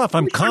cut you off.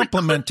 I'm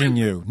complimenting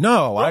you.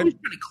 No, I'm I'm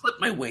trying to clip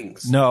my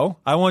wings. no.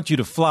 I want you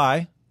to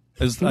fly.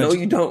 No,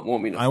 you don't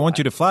want me to. I want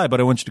you to fly,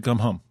 but I want you to come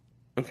home.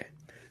 Okay.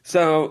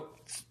 So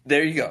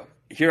there you go.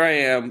 Here I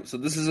am. So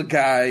this is a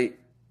guy,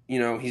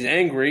 he's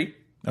angry,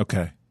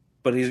 Okay.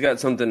 but he's got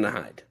something to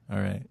hide. All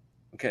right.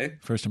 Okay?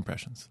 First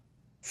impressions.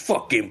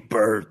 Fucking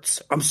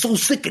birds. I'm so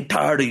sick and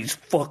tired of these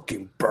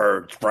fucking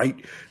birds, right?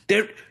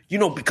 They're,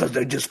 because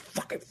they're just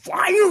fucking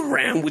flying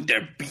around with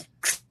their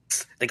beaks.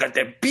 They got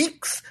their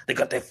beaks, they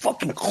got their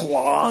fucking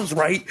claws,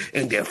 right?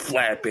 And they're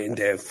flapping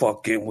their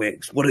fucking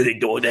wings. What are they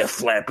doing? They're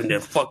flapping their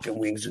fucking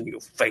wings in your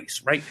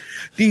face, right?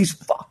 These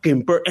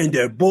fucking birds, and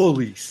they're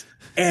bullies.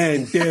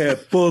 And they're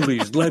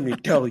bullies, let me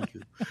tell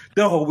you.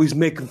 They're always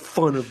making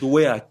fun of the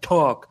way I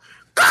talk.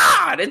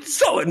 God, it's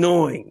so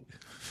annoying.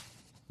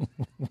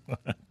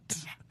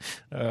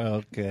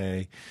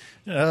 Okay.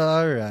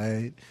 All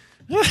right.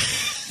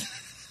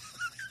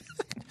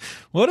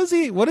 What is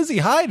he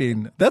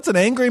hiding? That's an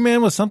angry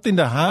man with something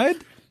to hide?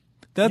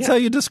 That's how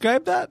you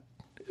describe that?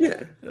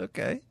 Yeah.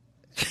 Okay.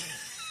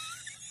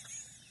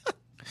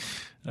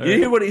 You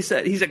hear what he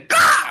said? He said,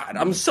 God,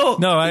 I'm so...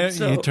 No,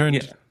 so, he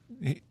turned...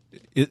 yeah.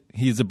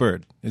 He's a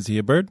bird. Is he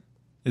a bird?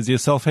 Is he a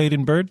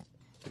self-hating bird?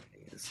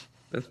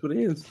 That's what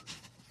he is.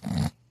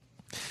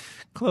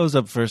 Close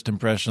up first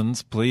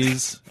impressions,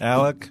 please,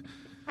 Alec.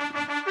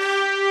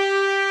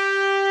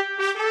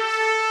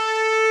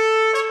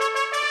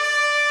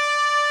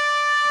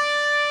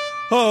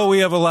 Oh, we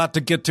have a lot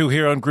to get to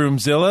here on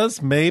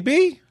Groomzilla's.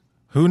 Maybe?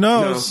 Who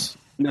knows?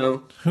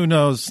 No. Who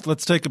knows?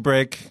 Let's take a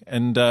break,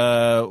 and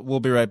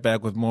we'll be right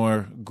back with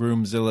more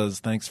Groomzilla's.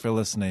 Thanks for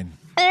listening.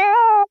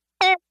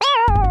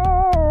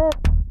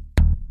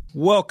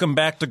 Welcome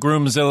back to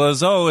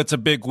Groomzilla's. Oh, it's a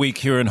big week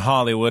here in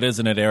Hollywood,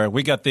 isn't it, Eric?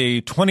 We got the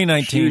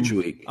 2019 Huge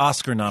week.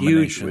 Oscar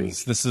nominations. Huge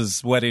week. This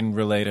is wedding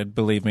related.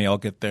 Believe me, I'll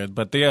get there.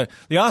 But the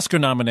Oscar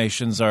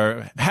nominations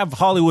have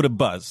Hollywood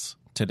abuzz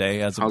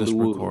today as of this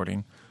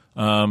recording.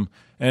 And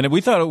we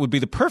thought it would be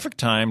the perfect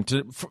time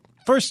to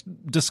first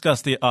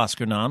discuss the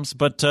Oscar noms.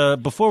 But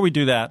before we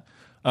do that,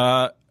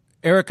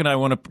 Eric and I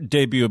want to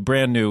debut a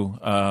brand new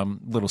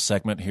little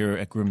segment here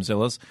at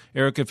Groomzilla's.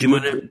 Eric, if Do you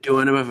mind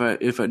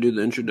if I do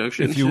the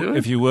introduction?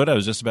 if you would, I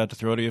was just about to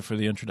throw to you for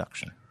the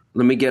introduction.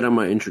 Let me get on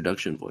my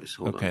introduction voice.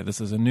 Hold Okay, on.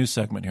 this is a new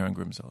segment here on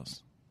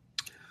Groomzilla's.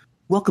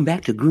 Welcome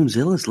back to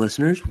Groomzilla's,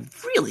 listeners.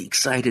 Really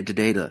excited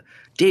today to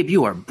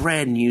debut our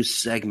brand new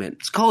segment.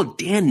 It's called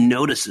Dan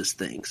Notices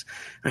Things.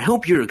 I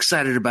hope you're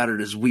excited about it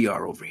as we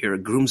are over here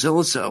at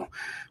Groomzilla. So,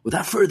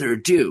 without further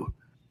ado,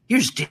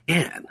 here's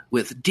Dan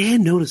with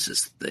Dan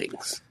Notices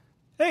Things.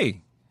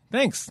 Hey,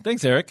 thanks,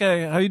 Eric.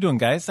 How you doing,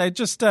 guys? I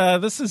just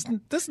this is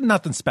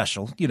nothing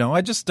special,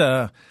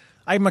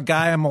 I'm a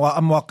guy. I'm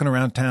walking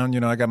around town.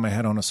 I got my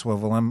head on a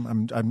swivel.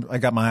 I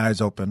got my eyes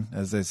open,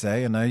 as they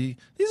say. And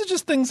these are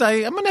just things.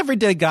 I'm an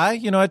everyday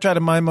guy. I try to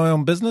mind my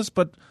own business.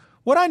 But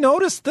what I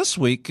noticed this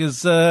week is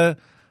it's a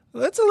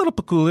little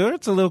peculiar.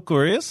 It's a little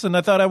curious, and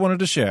I thought I wanted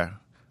to share.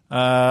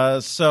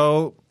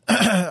 So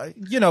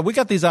we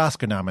got these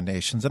Oscar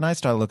nominations, and I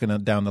started looking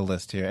down the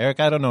list here.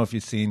 Eric, I don't know if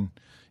you've seen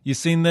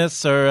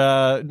this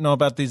or know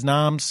about these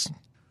noms.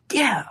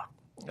 Yeah.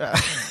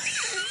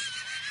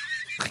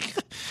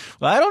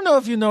 Well, I don't know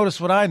if you noticed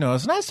what I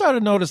noticed, and I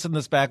started noticing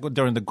this back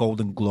during the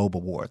Golden Globe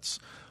Awards.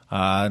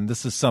 And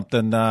this is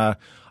something I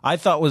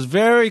thought was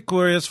very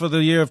curious for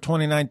the year of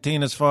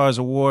 2019 as far as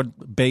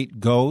award bait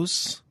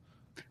goes.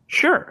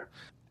 Sure.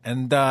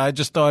 And I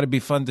just thought it'd be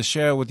fun to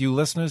share with you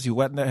listeners, you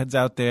wetheads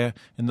out there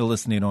in the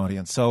listening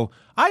audience. So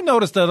I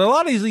noticed that a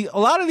lot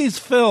of these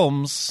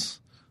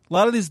films, a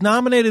lot of these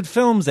nominated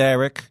films,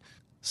 Eric,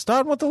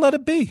 start with the letter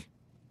B.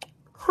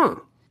 Huh.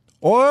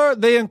 Or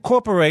they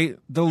incorporate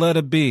the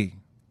letter B.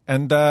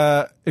 And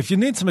if you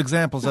need some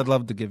examples, I'd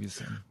love to give you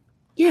some.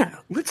 Yeah,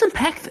 let's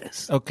unpack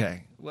this.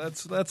 Okay,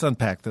 let's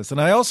unpack this. And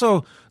I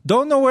also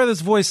don't know where this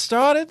voice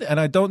started,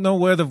 and I don't know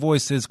where the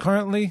voice is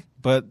currently,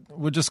 but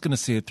we're just going to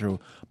see it through.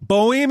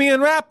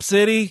 Bohemian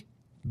Rhapsody,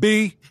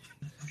 B.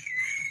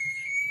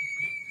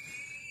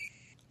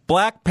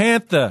 Black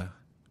Panther,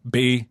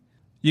 B.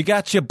 You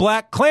got your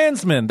Black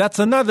Klansman, that's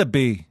another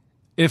B.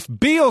 If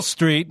Beale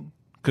Street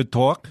could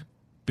talk,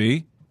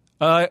 B.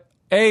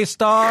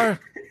 A-Star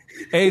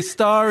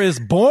is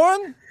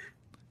Born?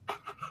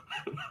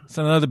 That's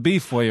another B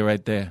for you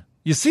right there.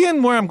 You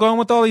seeing where I'm going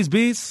with all these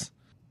B's?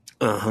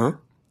 Uh-huh.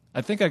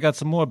 I think I got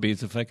some more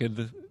B's if I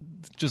could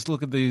just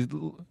look at these.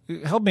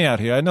 Help me out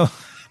here. I know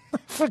I'm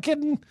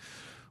forgetting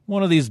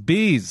one of these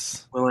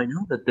B's. Well, I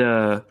know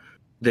that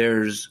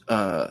there's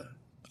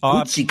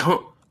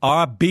Bootsy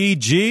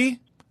RBG,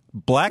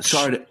 Black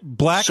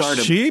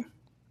sheep?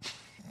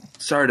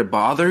 Sorry to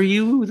bother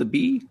you, the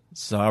bee?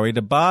 Sorry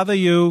to bother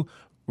you.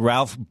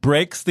 Ralph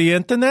breaks the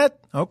internet?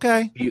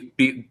 Okay.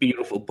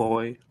 Beautiful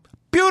boy.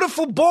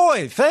 Beautiful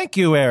boy. Thank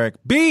you, Eric.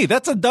 B.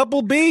 That's a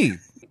double B.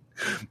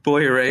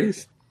 Boy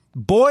erased.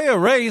 Boy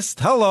erased.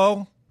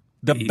 Hello.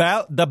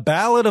 The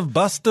Ballad of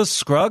Buster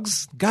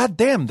Scruggs? God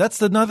damn,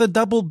 that's another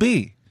double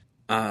B.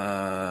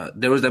 There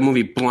was that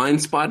movie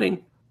Blind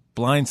Spotting.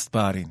 Blind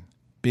Spotting.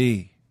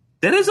 B.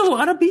 That is a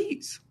lot of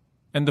B's.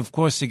 And of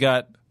course you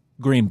got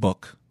Green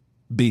Book.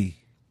 B.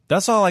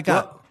 That's all I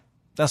got. Well,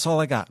 that's all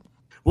I got.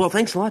 Well,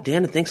 thanks a lot,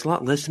 Dan, and thanks a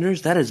lot,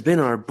 listeners. That has been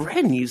our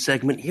brand new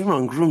segment here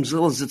on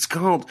Groomzilla's. It's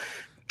called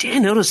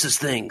Dan Notices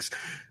Things.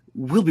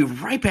 We'll be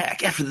right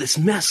back after this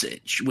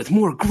message with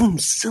more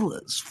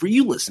Groomzillas for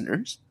you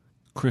listeners.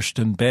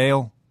 Christian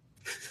Bale.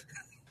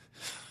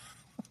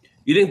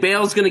 You think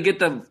Bale's going to get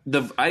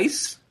the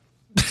ice?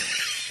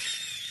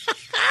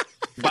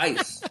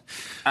 Vice.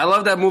 I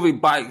love that movie,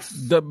 Vice.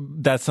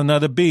 That's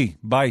another B.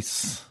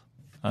 Vice.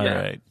 All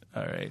right.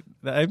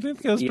 I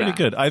think that was pretty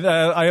good.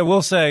 I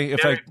will say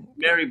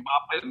Mary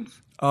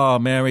Poppins. Oh,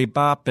 Mary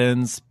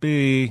Poppins.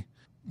 B.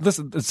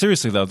 Listen,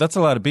 seriously though, that's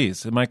a lot of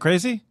B's. Am I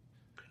crazy?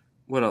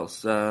 What else?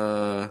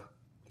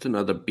 It's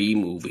another B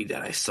movie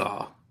that I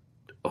saw.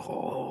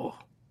 Oh,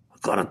 I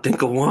gotta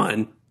think of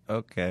one.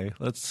 Okay,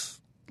 let's.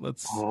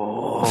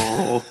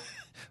 Oh.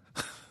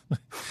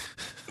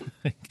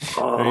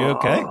 Are you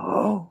okay?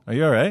 Are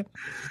you all right?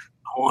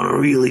 I want to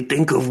really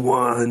think of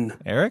one.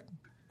 Eric?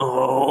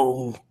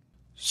 Oh.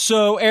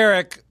 So,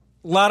 Eric,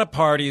 a lot of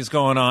parties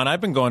going on.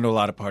 I've been going to a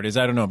lot of parties.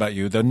 I don't know about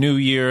you. The New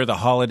Year, the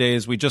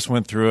holidays, we just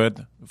went through it.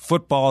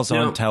 Football's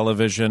on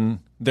television.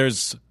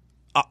 There's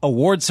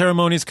award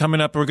ceremonies coming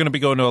up. We're going to be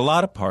going to a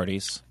lot of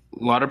parties.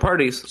 A lot of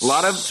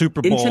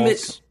Super Bowls.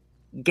 Intimate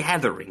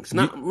gatherings.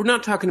 We're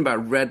not talking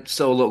about red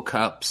Solo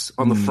cups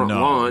on the front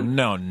lawn.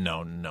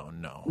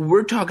 No.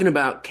 We're talking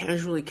about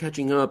casually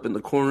catching up in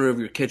the corner of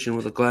your kitchen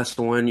with a glass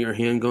of wine in your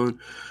hand going,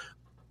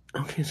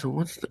 okay, so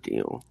what's the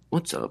deal?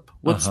 What's up?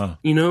 What's,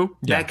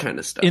 that kind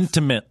of stuff.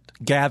 Intimate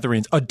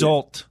gatherings,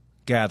 adult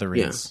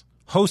gatherings,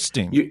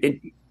 hosting.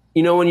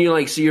 When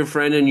you see your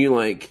friend and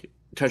you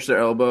touch their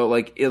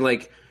elbow,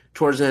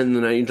 towards the end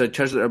of the night, you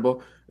touch their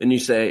elbow and you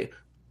say,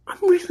 I'm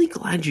really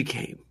glad you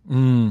came.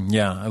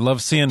 Yeah, I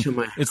love seeing.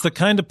 It's the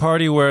kind of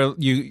party where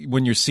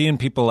when you're seeing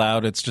people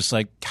out, it's just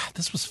like, God,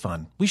 this was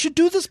fun. We should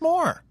do this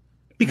more.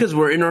 Because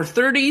we're in our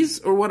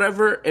 30s or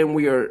whatever, and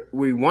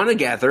we want to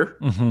gather.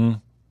 Mm-hmm.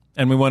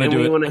 And we want to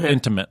do it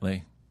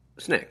intimately.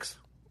 Snacks.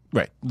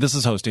 Right. This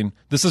is hosting.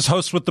 This is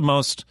Host with the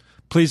Most.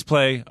 Please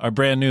play our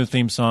brand new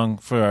theme song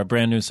for our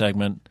brand new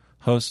segment,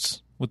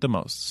 Hosts with the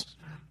Most.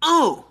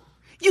 Oh,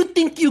 you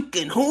think you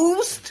can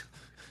host?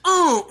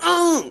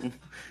 Oh.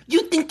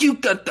 You think you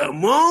got the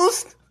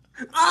most?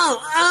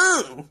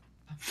 Oh.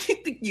 You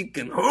think you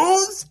can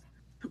host?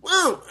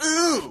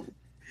 Oh.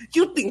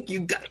 You think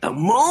you got the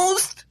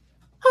most?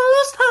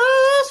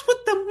 Host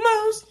with the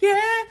most,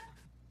 yeah.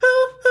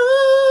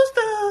 Who's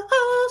the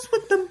host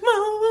with the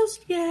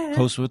most, yeah.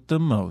 Host with the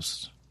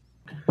most.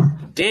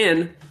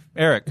 Dan.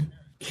 Eric.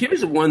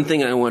 Here's one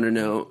thing I want to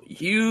know.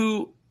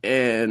 You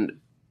and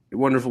your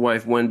wonderful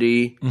wife,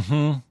 Wendy,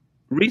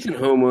 recent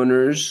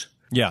homeowners.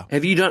 Yeah.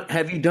 Have you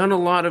done a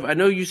lot of, I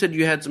know you said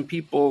you had some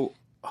people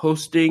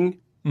hosting.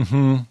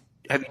 Mm-hmm.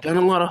 Have you done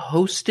a lot of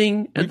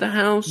hosting at the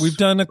house? We've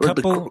done a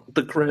couple.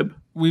 The crib?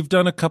 We've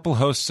done a couple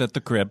hosts at the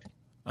crib.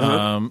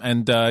 Uh-huh.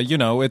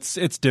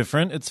 It's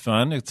different. It's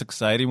fun. It's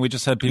exciting. We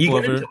just had people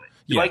over.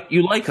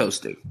 You like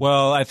hosting.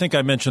 Well, I think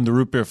I mentioned the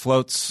root beer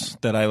floats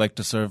that I like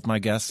to serve my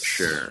guests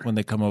when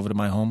they come over to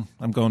my home.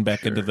 I'm going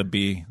back into the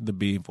B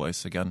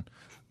voice again.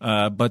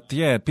 But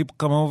yeah, people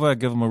come over, I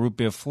give them a root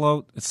beer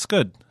float. It's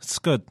good.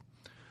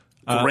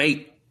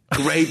 Great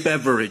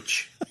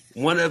beverage.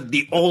 One of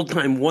the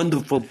all-time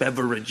wonderful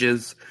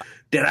beverages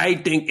that I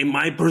think, in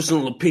my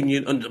personal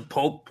opinion, under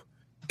Pope,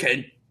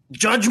 can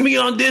judge me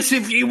on this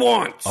if he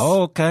wants.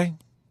 Oh, okay.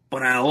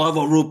 But I love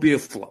a root beer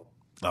float.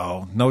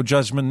 Oh, no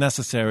judgment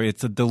necessary.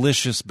 It's a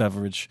delicious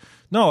beverage.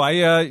 No,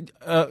 I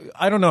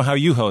don't know how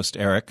you host,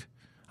 Eric.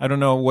 I don't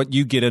know what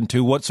you get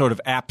into, what sort of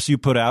apps you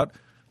put out.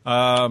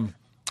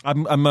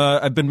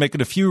 I've been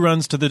making a few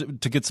runs to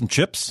get some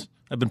chips.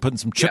 I've been putting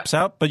some chips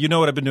out, but you know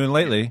what I've been doing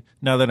lately?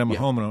 Now that I'm a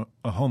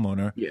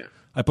homeowner,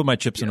 I put my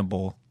chips in a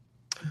bowl.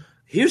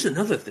 Here's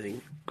another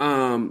thing.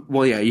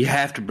 You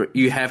have to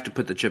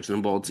put the chips in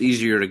a bowl. It's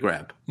easier to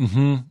grab.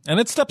 Mm-hmm. And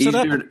it steps it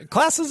up,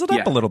 classes it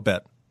up a little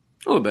bit.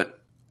 A little bit.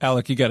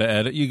 Alec, you got to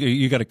edit.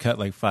 You got to cut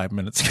like 5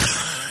 minutes.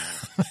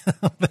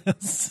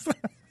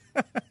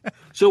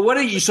 So what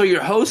are you? So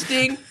you're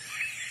hosting?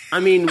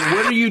 I mean,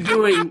 what are you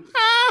doing?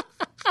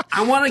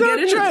 I want to get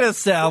into. Try to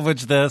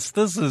salvage this.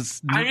 This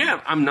is. I am.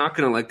 I'm not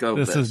going to let go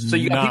of this. So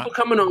you got not... people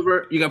coming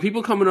over. You got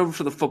people coming over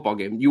for the football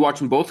game. You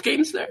watching both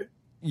games there?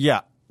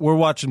 Yeah, we're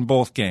watching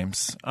both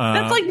games.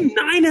 That's like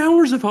 9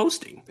 hours of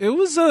hosting. It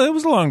was a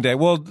long day.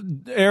 Well,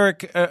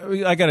 Eric,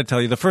 I got to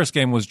tell you, the first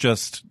game was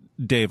just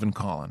Dave and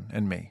Colin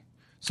and me.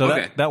 So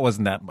that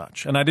wasn't that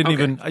much. And I didn't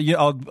even.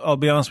 I'll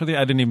be honest with you. I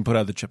didn't even put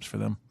out the chips for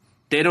them.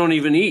 They don't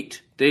even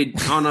eat. They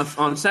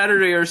on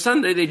Saturday or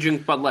Sunday they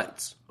drink Bud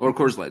Lights or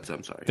Coors Lights.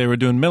 I'm sorry. They were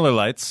doing Miller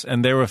Lights,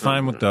 and they were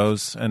fine with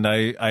those. And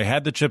I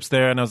had the chips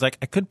there, and I was like,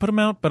 I could put them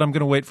out, but I'm going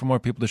to wait for more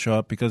people to show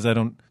up because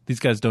these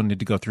guys don't need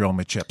to go through all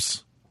my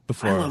chips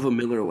before. I love a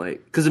Miller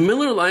Lite because a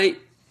Miller Lite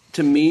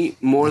to me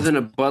more than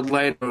a Bud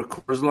Light or a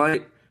Coors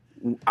Light,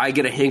 I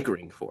get a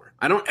hankering for.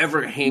 I don't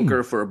ever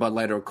hanker for a Bud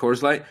Light or a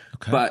Coors Light,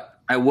 but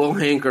I will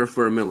hanker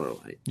for a Miller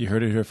Lite. You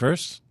heard it here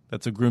first.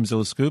 That's a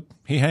Groomzilla scoop.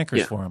 He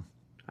hankers for him.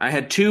 I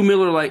had 2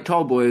 Miller Lite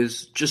Tall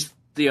Boys just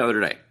the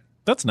other day.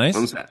 That's nice.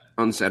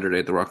 On Saturday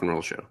at the Rock and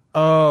Roll Show.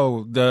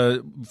 Oh,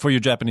 for your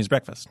Japanese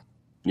breakfast.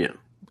 Yeah.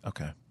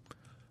 Okay.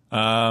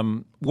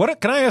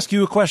 What can I ask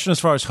you a question as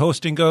far as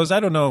hosting goes? I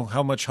don't know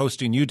how much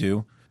hosting you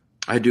do.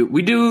 I do.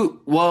 We do.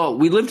 Well,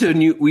 we live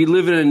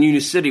in a new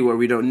city where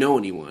we don't know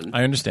anyone.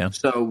 I understand.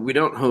 So we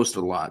don't host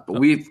a lot, but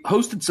we've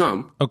hosted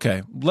some.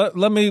 Okay.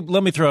 Let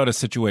me throw out a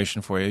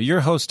situation for you. You're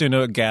hosting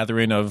a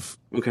gathering of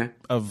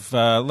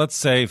let's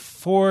say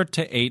 4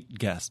 to 8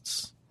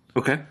 guests.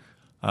 Okay.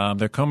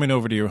 They're coming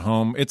over to your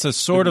home. It's a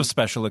sort of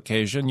special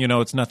occasion. You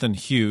know, it's nothing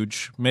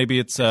huge. Maybe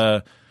it's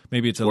a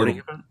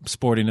little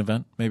sporting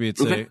event. Maybe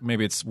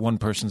it's one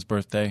person's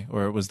birthday,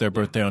 or it was their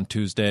birthday on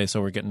Tuesday,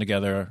 so we're getting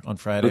together on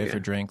Friday for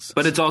drinks.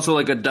 But it's also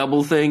like a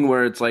double thing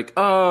where it's like,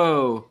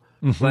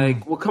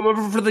 like we'll come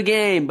over for the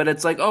game, but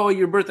it's like, oh,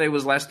 your birthday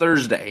was last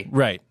Thursday,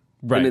 right?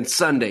 And it's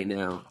Sunday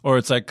now. Or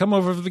it's like, come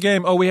over for the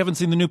game. Oh, we haven't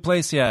seen the new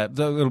place yet.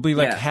 It'll be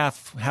like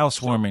half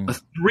housewarming. A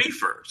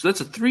threefer. So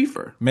that's a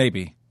threefer.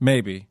 Maybe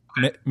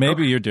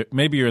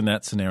you're in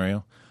that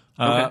scenario.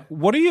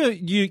 What are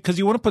you because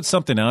you want to put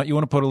something out? You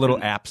want to put a little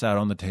apps out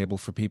on the table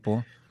for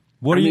people.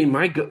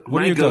 My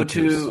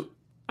go-to.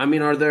 I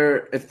mean,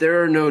 if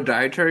there are no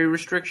dietary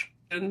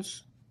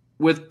restrictions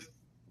with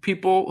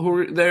people who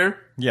are there?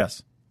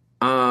 Yes.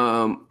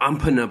 I'm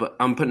putting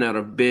out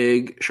a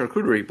big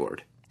charcuterie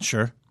board.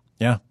 Sure.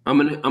 Yeah. I'm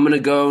gonna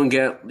go and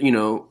get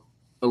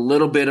a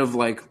little bit of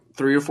like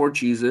 3 or 4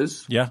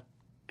 cheeses. Yeah.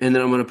 And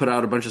then I'm gonna put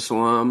out a bunch of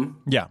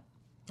salam. Yeah.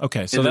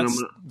 Okay, so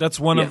that's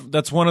one of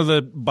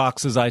the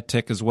boxes I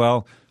tick as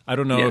well. I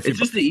don't know if it's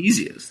just the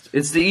easiest.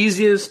 It's the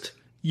easiest.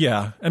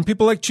 Yeah, and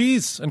people like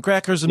cheese and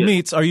crackers and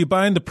meats. Are you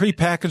buying the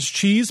prepackaged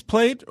cheese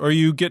plate, or are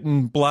you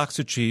getting blocks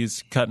of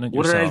cheese, cutting it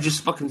yourself? What did I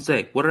just fucking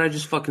say?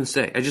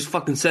 I just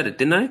fucking said it,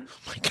 didn't I? Oh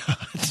my god!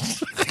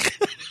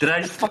 Did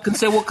I just fucking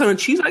say what kind of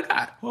cheese I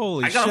got?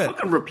 Holy shit! I gotta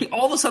fucking repeat.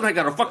 All of a sudden, I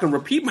gotta fucking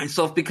repeat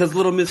myself because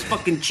little Miss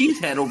fucking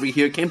Cheesehead over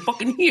here came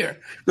fucking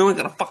here. Now I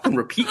gotta fucking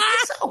repeat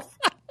myself.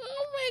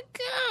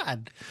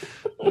 God.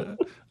 All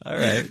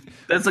right.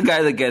 That's a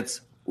guy that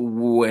gets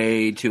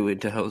way too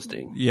into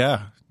hosting.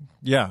 Yeah.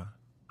 Yeah.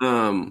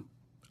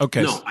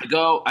 Okay. No,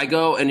 I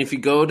go, and if you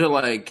go to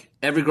like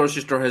every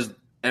grocery store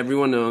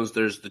everyone knows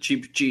there's the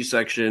cheap cheese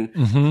section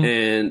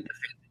and the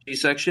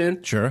cheese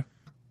section. Sure.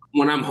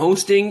 When I'm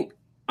hosting,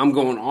 I'm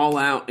going all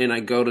out and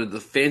I go to the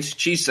fancy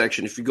cheese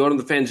section. If you go to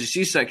the fancy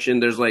cheese section,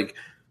 there's like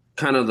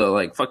kind of the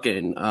like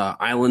fucking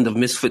island of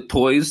misfit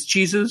toys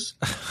cheeses.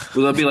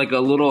 Will there be like a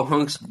little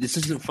hunks? This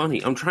isn't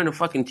funny. I'm trying to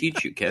fucking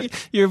teach you, kid.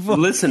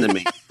 Listen to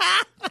me.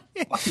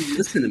 Fucking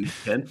listen to me,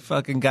 kid.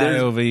 Fucking guy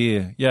over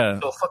here. Yeah.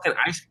 So fucking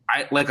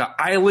like an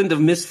island of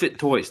misfit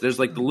toys. There's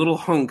like the little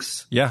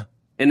hunks. Yeah.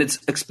 And it's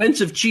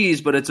expensive cheese,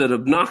 but it's an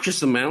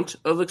obnoxious amount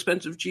of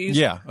expensive cheese.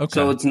 Yeah. Okay.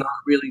 So it's not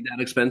really that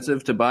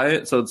expensive to buy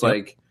it. So it's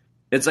like.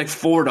 It's like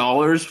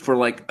 $4 for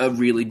like a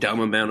really dumb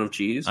amount of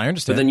cheese. I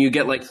understand. But then you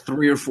get like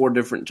 3 or 4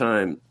 different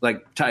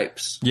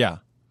types. Yeah.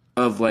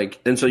 Of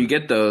like, and so you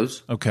get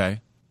those.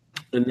 Okay.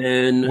 And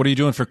then what are you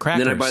doing for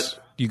crackers?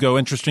 Do you go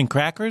interesting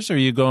crackers, or are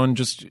you going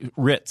just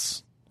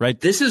Ritz? Right.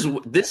 This is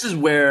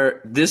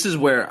where Drew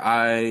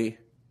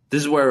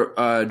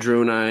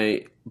and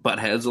I butt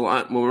heads a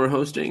lot when we're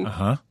hosting.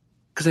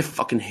 Because I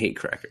fucking hate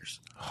crackers.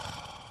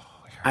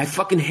 I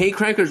fucking hate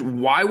crackers.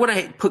 Why would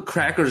I put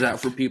crackers out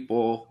for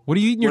people? What are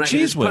you eating your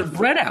cheese with? Put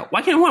bread out.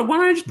 Why don't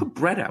I just put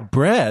bread out?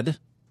 Bread?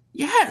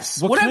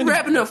 Yes. Whatever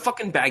happened to a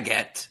fucking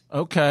baguette?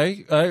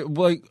 Okay.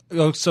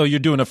 So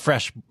you're doing a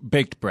fresh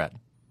baked bread?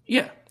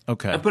 Yeah.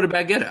 Okay. I put a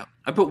baguette out.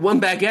 I put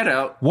one baguette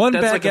out. One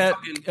baguette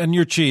and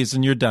your cheese,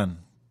 and you're done.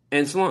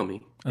 And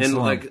salami. And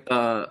like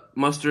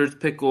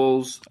mustard,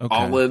 pickles,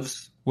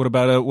 olives. What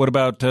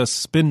about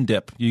spin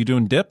dip? You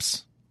doing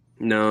dips?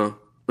 No,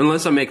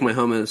 unless I make my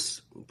hummus.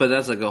 But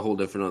that's like a whole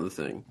different other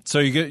thing. So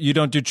you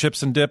don't do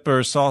chips and dip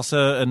or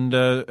salsa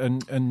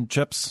and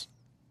chips?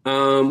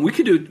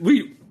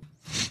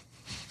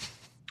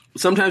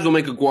 Sometimes we'll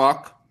make a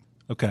guac.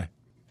 Okay.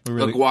 A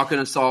guac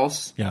and a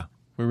sauce. Yeah,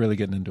 we're really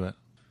getting into it.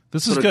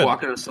 This is good. Put a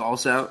guac and a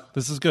sauce out.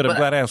 This is good. I'm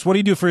glad I asked. What do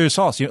you do for your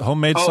sauce?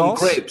 Homemade sauce?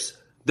 Grapes.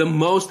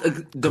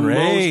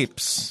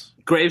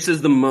 Grapes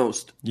is the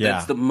most. Yeah.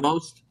 That's the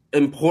most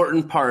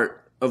important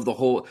part of the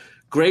whole.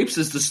 Grapes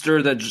is the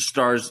stir that just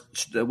stars.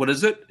 What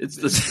is it?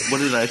 What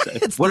did I say?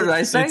 What did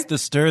I say? It's the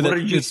stir that. What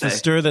did you say? The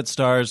stir that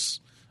stars.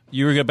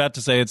 You were about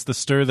to say it's the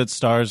stir that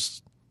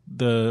stars.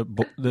 The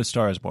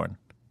Star is Born.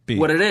 be?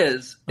 What it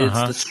is,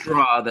 it's the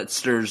straw that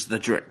stirs the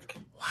drink.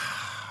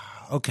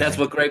 Okay. That's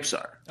what grapes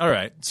are. All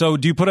right. So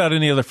do you put out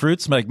any other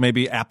fruits, like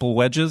maybe apple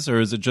wedges, or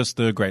is it just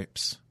the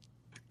grapes?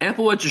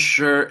 Apple wedges,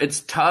 sure.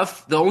 It's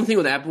tough. The only thing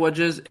with apple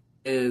wedges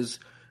is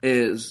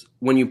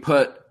when you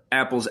put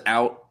apples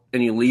out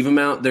and you leave them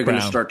out, they're going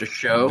to start to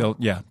show.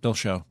 They'll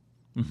show.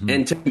 Mm-hmm.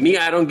 And to me,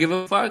 I don't give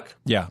a fuck.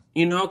 Yeah.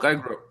 You know,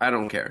 I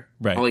don't care.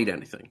 Right. I'll eat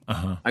anything.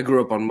 I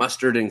grew up on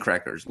mustard and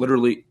crackers.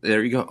 Literally,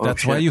 there you go. Oh,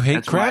 that's why you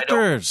hate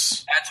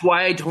crackers. That's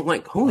why I don't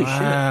like. Holy shit.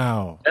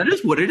 That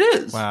is what it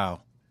is. Wow.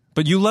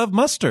 But you love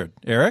mustard,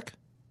 Eric.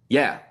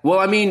 Yeah. Well,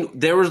 I mean,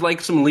 there was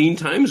like some lean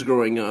times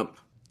growing up.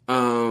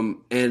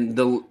 And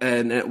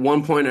at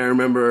one point I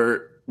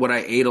remember what I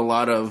ate a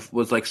lot of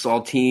was like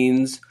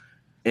saltines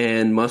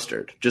and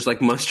mustard. Just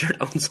like mustard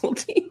on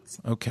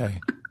saltines. Okay.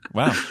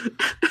 Wow.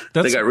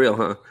 They got real,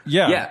 huh?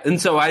 Yeah. Yeah. And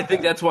so I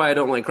think that's why I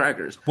don't like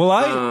crackers.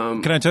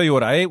 Well, can I tell you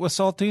what I ate with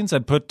saltines?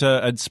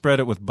 I'd spread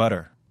it with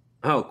butter.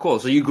 Oh, cool.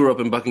 So you grew up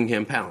in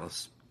Buckingham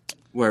Palace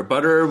where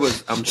butter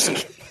was, I'm just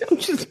kidding. I'm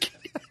just kidding.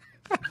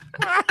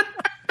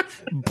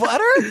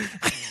 Butter?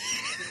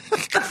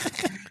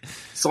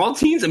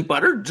 Saltines and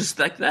butter, just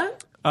like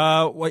that?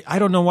 I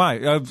don't know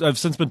why. I've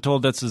since been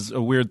told that's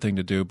a weird thing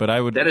to do, but I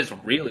would. That is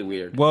really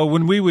weird. Well,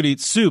 when we would eat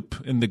soup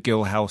in the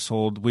Gill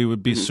household, we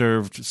would be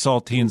served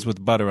saltines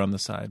with butter on the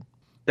side.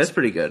 That's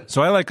pretty good.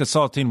 So I like a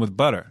saltine with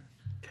butter.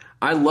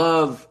 I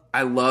love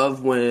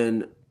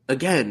when,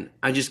 again,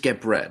 I just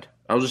get bread.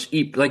 I'll just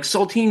eat, like,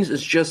 saltines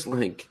is just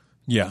like,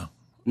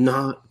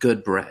 not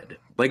good bread.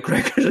 Like,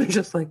 crackers are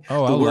just like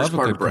the worst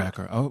part of bread.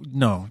 Cracker. Oh,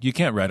 no, you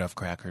can't write off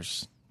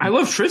crackers. I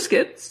love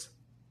Triscuits.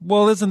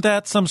 Well, isn't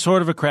that some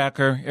sort of a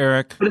cracker,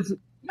 Eric? But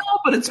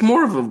it's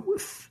more of a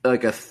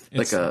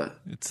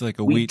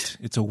wheat.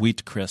 It's a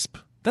wheat crisp.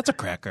 That's a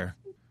cracker.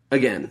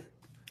 Again,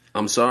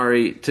 I'm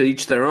sorry. To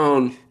each their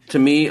own. To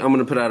me, I'm going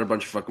to put out a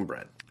bunch of fucking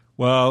bread.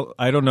 Well,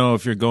 I don't know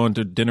if you're going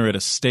to dinner at a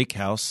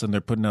steakhouse and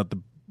they're putting out the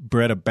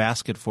bread a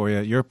basket for you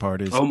at your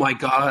parties. Oh my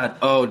God!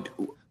 Oh,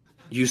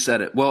 you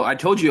said it. Well, I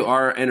told you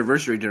our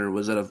anniversary dinner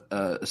was at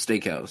a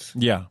steakhouse.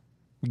 Yeah.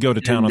 Go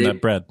to town on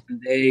that bread.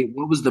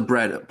 What was the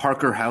bread?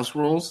 Parker House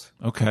Rolls.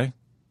 Okay.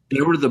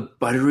 They were the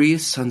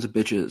butteriest sons of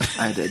bitches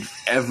I had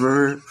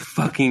ever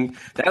fucking.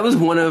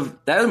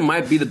 That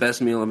might be the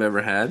best meal I've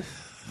ever had.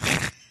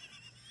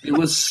 It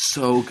was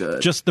so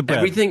good. Just the bread.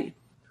 Everything.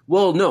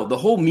 Well, no, the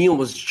whole meal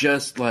was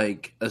just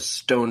like a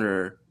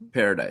stoner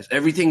paradise.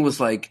 Everything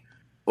was like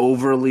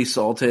overly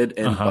salted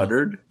and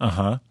buttered.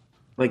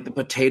 Like the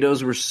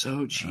potatoes were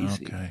so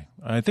cheesy. Okay.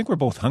 I think we're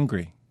both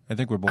hungry.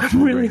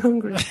 I'm really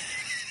hungry.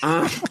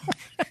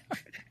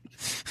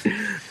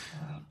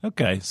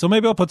 Okay, so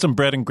maybe I'll put some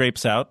bread and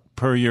grapes out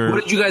per your.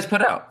 What did you guys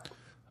put out?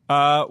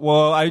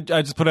 Well, I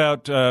just put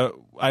out.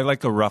 I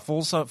like a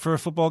Ruffles for a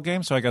football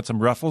game, so I got some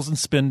Ruffles and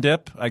spin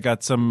dip. I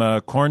got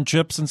some corn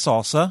chips and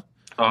salsa.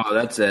 Oh,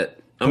 that's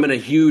it. I'm in a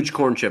huge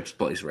corn chips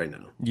place right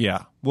now.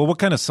 Yeah. Well, what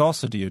kind of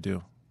salsa do you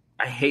do?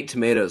 I hate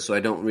tomatoes, so I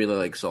don't really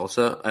like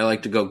salsa. I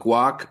like to go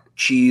guac,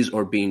 cheese,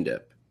 or bean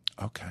dip.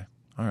 Okay.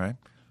 All right.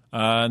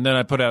 And then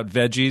I put out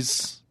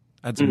veggies.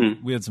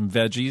 We had some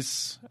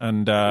veggies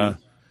and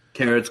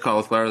carrots,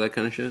 cauliflower, that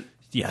kind of shit.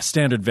 Yeah,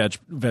 standard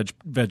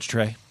veg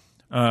tray.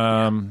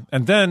 And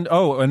then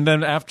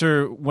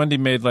after Wendy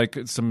made like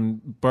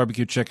some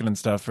barbecue chicken and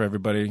stuff for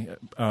everybody,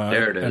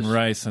 there it is. and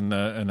rice and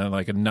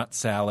like a nut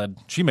salad.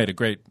 She made a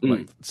great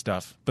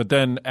stuff. But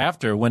then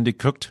after Wendy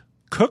cooked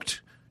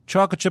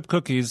chocolate chip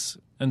cookies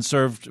and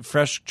served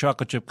fresh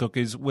chocolate chip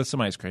cookies with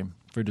some ice cream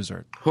for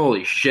dessert.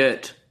 Holy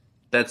shit!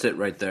 That's it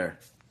right there.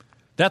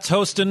 That's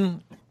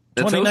hosting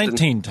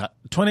 2019.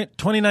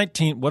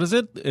 2019. What is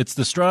it? It's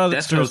the straw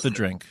that stirs the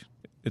drink.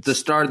 It's the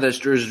straw that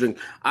stirs the drink.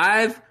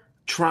 I've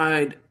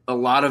tried a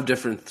lot of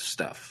different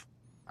stuff.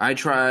 I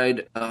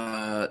tried.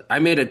 I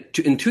made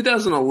in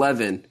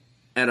 2011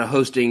 at a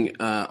hosting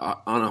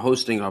on a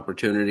hosting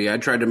opportunity. I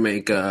tried to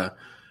make a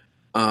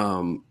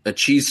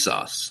cheese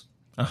sauce.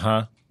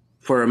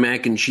 For a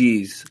mac and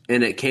cheese,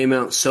 and it came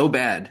out so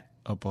bad.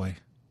 Oh boy.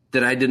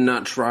 That I did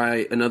not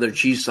try another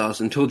cheese sauce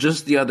until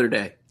just the other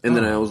day. And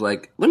then I was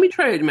like, let me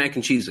try mac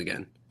and cheese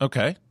again.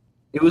 Okay.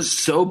 It was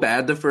so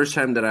bad the first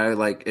time that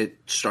it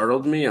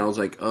startled me. I was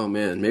like, oh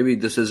man, maybe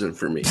this isn't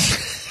for me.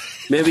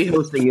 Maybe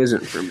hosting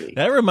isn't for me.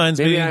 That reminds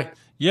me.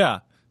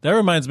 That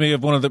reminds me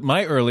of one of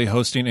my early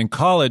hosting. In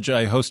college,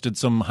 I hosted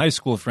some high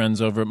school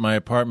friends over at my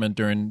apartment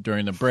during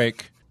the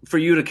break. For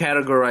you to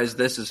categorize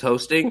this as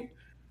hosting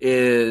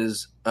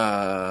is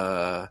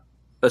a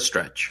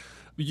stretch.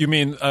 You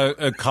mean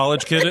a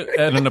college kid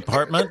at an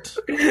apartment?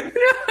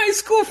 High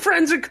school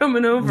friends are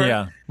coming over.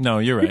 Yeah, no,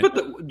 you're right.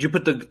 You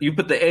put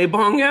the A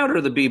bong out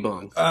or the B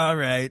bong? All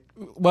right.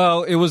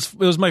 Well, it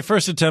was my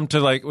first attempt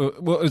to it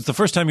was the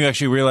first time you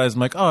actually realized,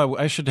 I'm like, oh,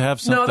 I should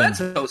have something. No, that's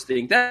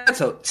hosting. That's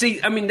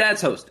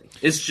hosting.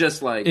 It's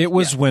just like it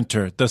was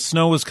winter. The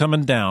snow was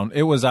coming down.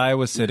 It was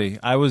Iowa City.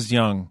 I was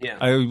young. Yeah.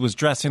 I was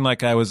dressing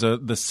like I was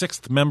the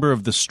sixth member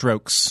of the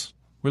Strokes.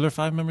 Were there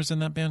 5 members in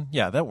that band?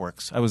 Yeah, that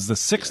works. I was the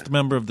sixth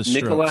member of the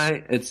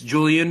Strokes. It's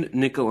Julian,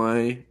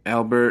 Nikolai,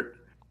 Albert,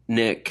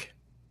 Nick,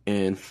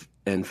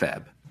 and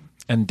Fab.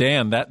 And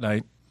Dan that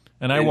night.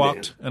 And I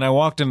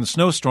walked in the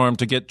snowstorm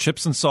to get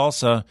chips and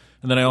salsa,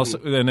 and then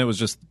and it was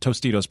just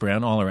Tostitos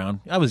brand all around.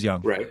 I was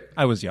young. Right.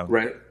 I was young.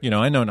 Right.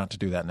 I know not to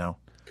do that now.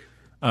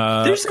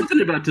 There's something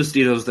about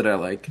Tostitos that I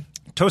like.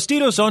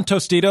 Tostitos on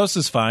Tostitos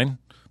is fine,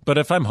 but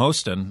if I'm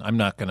hosting, I'm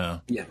not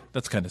gonna. Yeah.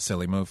 That's kind of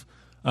silly move.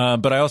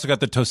 But I also got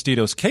the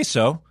Tostitos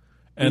queso,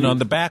 and on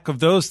the back of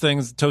those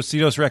things,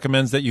 Tostitos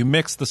recommends that you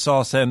mix the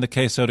salsa and the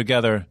queso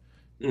together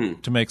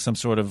to make some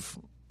sort of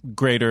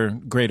greater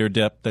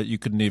dip that you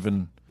couldn't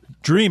even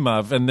dream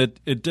of, and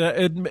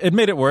it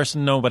made it worse,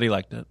 and nobody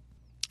liked it.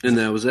 And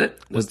that was it.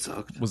 That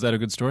sucked. Was that a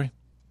good story?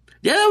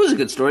 Yeah, that was a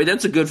good story.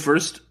 That's a good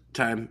first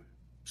time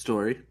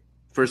story,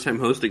 first time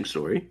hosting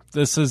story.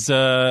 This is,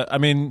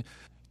 to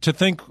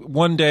think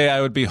one day I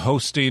would be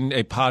hosting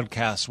a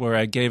podcast where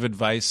I gave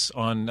advice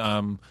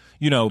on,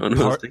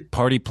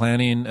 party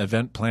planning,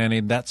 event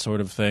planning, that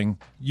sort of thing.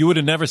 You would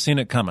have never seen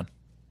it coming.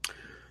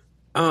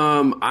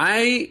 What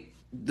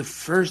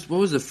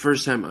was the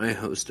first time I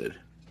hosted?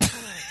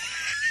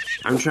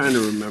 I'm trying to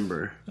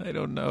remember. I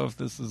don't know if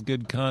this is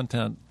good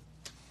content.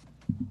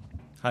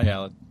 Hi,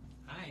 Alan.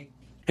 Hi.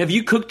 Have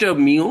you cooked a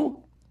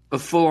meal, a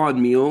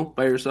full-on meal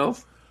by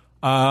yourself?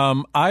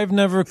 I've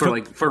never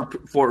for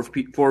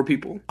four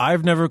people.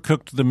 I've never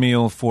cooked the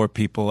meal for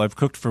people. I've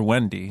cooked for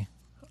Wendy.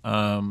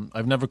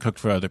 I've never cooked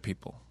for other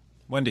people.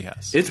 Wendy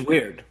has. It's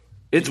weird.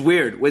 It's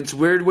weird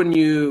when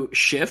you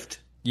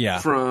shift. Yeah.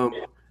 From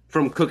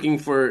cooking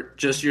for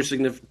just your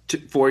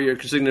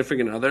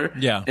significant other.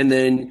 Yeah. And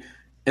then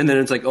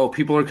it's like, oh,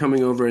 people are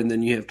coming over, and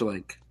then you have to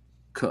like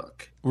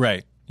cook.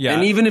 Right. Yeah.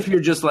 And even if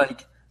you're just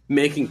like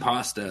making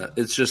pasta,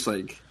 it's just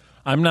like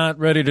I'm not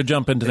ready to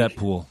jump into that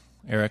pool,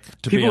 Eric.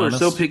 To be honest,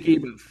 people are so picky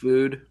about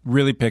food.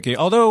 Really picky.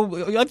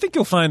 Although I think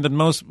you'll find that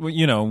most,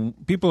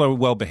 people are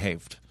well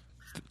behaved.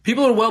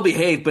 People are well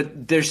behaved,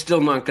 but they're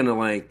still not gonna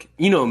like.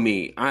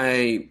 Me.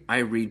 I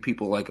read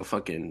people like a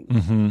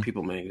fucking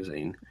People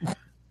magazine.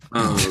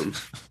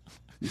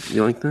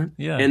 You like that?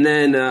 Yeah. And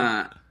then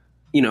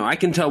I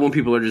can tell when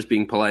people are just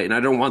being polite, and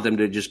I don't want them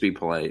to just be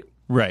polite.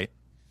 Right.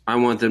 I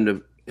want them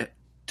to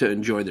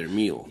enjoy their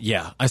meal.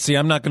 Yeah. I see.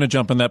 I'm not going to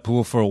jump in that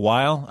pool for a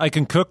while. I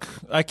can cook.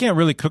 I can't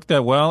really cook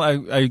that well.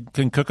 I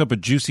can cook up a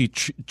juicy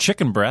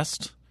chicken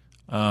breast.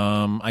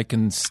 I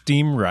can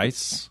steam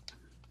rice.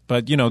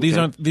 But, these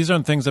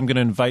aren't things I'm going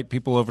to invite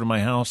people over to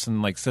my house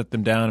and like sit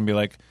them down and be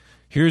like,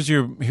 here's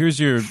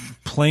your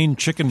plain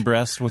chicken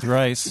breast with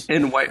rice.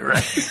 And white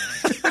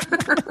rice.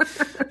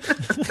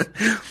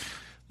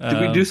 Did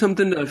we do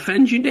something to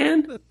offend you,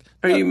 Dan?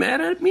 Are you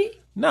mad at me?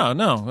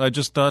 No. I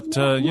just thought,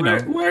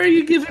 Why are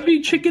you giving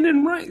me chicken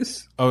and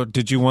rice? Oh,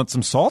 did you want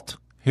some salt?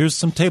 Here's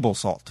some table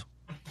salt.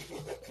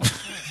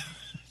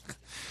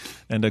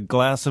 And a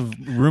glass of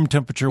room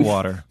temperature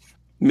water.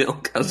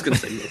 Milk. I was going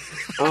to say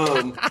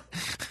milk.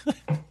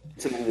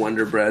 Some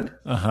Wonder Bread.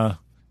 Uh-huh.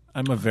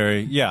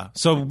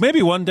 So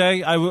maybe one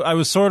day I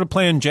was sort of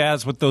playing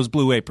jazz with those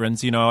Blue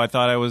Aprons. I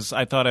thought I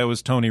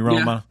was Tony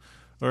Roma.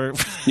 Yeah. Or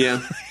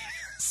yeah.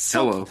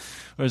 Hello.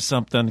 Or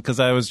something, because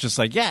I was just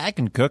like, yeah, I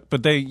can cook,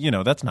 but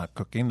that's not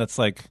cooking. That's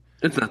like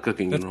it's not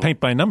cooking. That's paint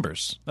by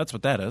numbers. That's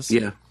what that is.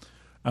 Yeah.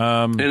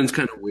 And it's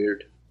kind of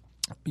weird.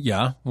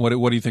 Yeah. What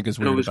do you think is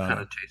weird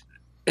about it?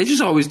 It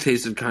just always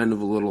tasted kind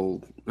of a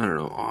little, I don't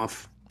know,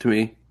 off to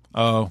me.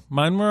 Oh,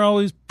 mine were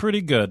always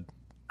pretty good.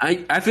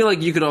 I feel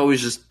like you could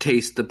always just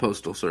taste the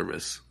Postal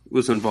Service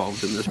was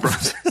involved in this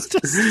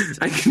process.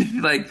 I can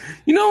be like,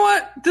 you know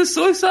what? This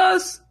soy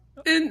sauce.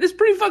 And it's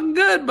pretty fucking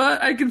good,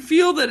 but I can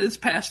feel that it's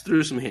passed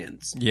through some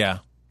hands. Yeah,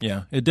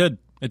 it did.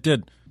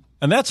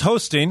 And that's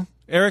hosting.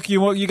 Eric,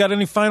 you got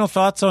any final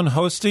thoughts on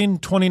hosting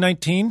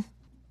 2019?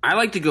 I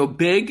like to go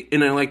big,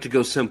 and I like to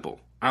go simple.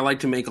 I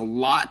like to make a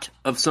lot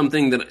of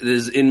something that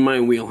is in my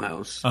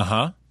wheelhouse.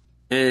 Uh-huh.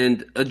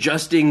 And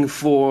adjusting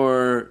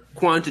for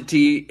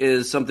quantity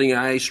is something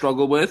I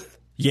struggle with.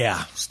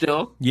 Yeah.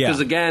 Still. Yeah. Because,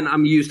 again,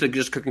 I'm used to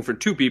just cooking for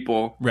 2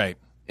 people. Right.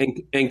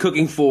 And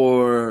cooking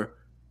for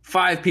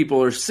 5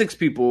 people or 6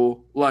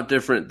 people, a lot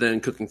different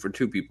than cooking for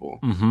 2 people.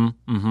 Mm-hmm.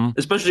 Mm-hmm.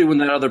 Especially when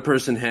that other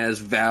person has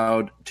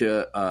vowed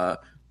to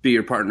be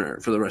your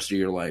partner for the rest of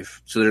your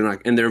life. So they're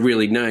not, and they're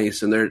really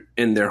nice, and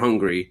they're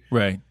hungry.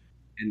 Right.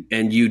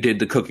 And you did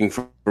the cooking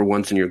for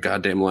once in your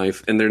goddamn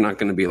life, and they're not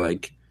going to be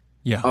like,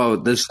 yeah, oh,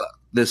 this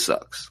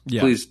sucks.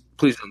 Yeah. Please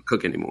don't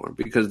cook anymore,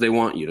 because they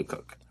want you to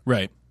cook.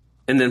 Right.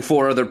 And then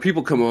 4 other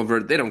people come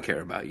over, they don't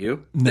care about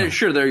you. No.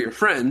 They're your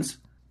friends.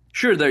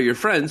 Sure, they're your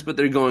friends, but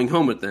they're going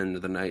home at the end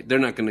of the night. They're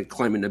not going to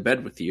climb into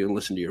bed with you and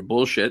listen to your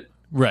bullshit.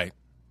 Right.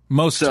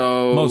 Most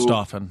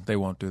often, they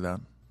won't do that.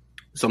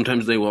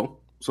 Sometimes they will.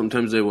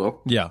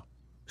 Yeah.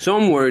 So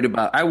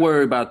I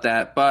worry about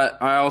that,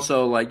 but I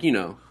also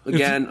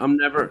again, I'm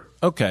never.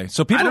 Okay,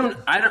 so people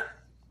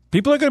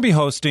are going to be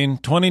hosting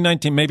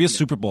 2019, maybe a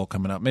Super Bowl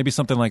coming up, maybe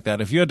something like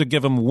that. If you had to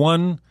give them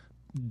one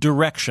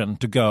direction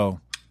to go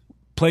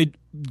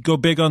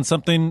big on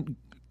something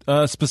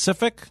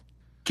specific.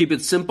 Keep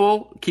it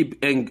simple.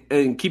 Keep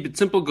it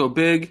simple. Go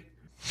big.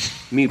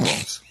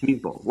 Meatballs.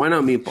 Why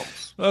not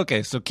meatballs?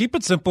 Okay, so keep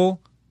it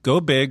simple. Go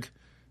big.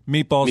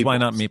 Meatballs. Why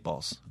not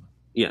meatballs?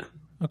 Yeah.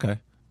 Okay.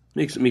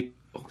 Makes it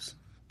meatballs.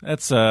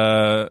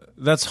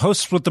 That's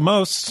Hosts with the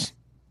Most,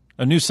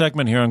 a new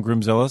segment here on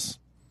Groomzilla's.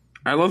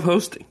 I love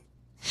hosting.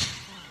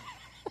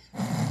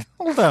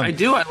 Hold on. I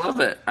do. I love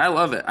it.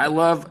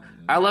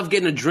 I love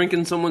getting a drink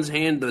in someone's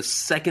hand the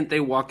second they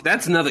walk.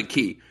 That's another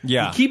key.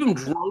 Yeah. You keep them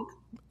drunk.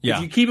 Yeah.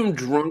 If you keep them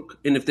drunk,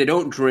 and if they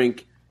don't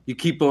drink, you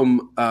keep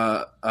them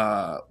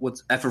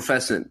what's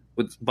effervescent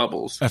with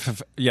bubbles.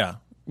 Yeah.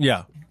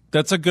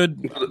 That's a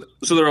good.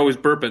 So they're always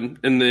burping,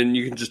 and then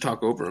you can just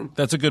talk over them.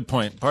 That's a good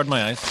point. Pardon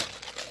my ice.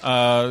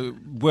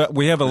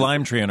 We have a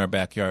lime tree in our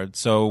backyard,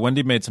 so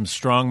Wendy made some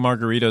strong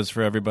margaritas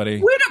for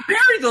everybody. Way to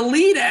bury the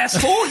lead,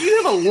 asshole!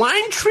 You have a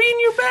lime tree in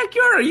your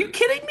backyard? Are you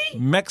kidding me?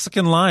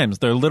 Mexican limes.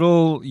 They're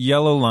little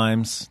yellow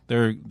limes.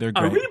 They're great.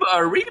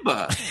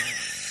 Arriba.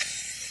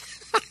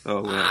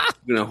 Oh, man.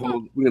 We're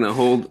gonna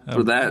hold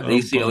for that.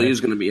 ACLU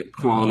is gonna be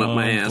crawling up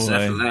my ass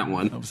after that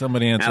one.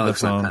 Somebody answer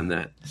Alex the phone. Not done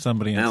that.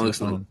 Somebody answer Alex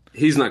the phone.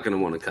 He's not gonna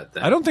want to cut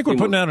that. I don't think we're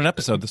putting out an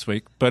episode this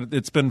week, but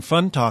it's been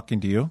fun talking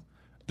to you.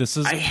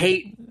 I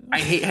hate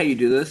how you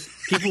do this.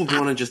 People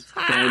want to just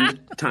spend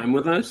time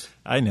with us.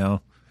 I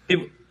know.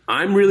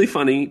 I'm really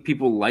funny.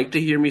 People like to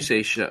hear me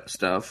say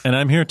stuff. And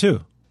I'm here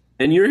too.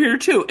 And you're here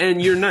too.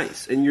 And you're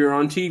nice. And you're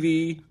on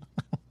TV.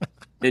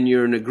 And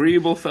you're an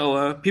agreeable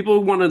fella.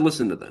 People want to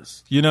listen to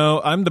this. You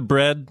know, I'm the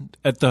bread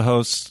at the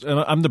host.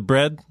 I'm the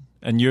bread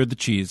and you're the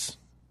cheese.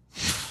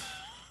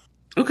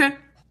 Okay.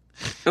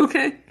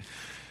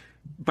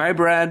 Bye,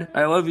 Brad.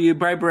 I love you.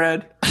 Bye,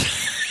 Brad.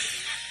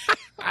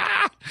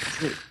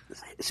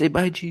 Say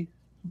bye, G.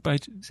 Bye.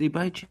 Say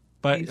bye, G.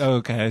 Bye. Oh,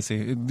 okay, I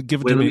see.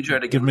 Give it Wait, to let me. me try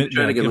it again. Give Let me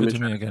try it again. Give Let it me to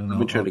me try- again. let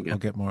me try it again. I'll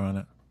get more on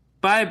it.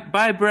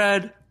 Bye,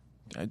 Brad.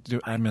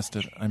 I missed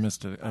it.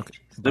 Okay.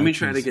 Let me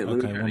try it again. Let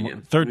me Okay, try it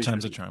again. Third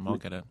time's a charm. I'll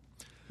get it.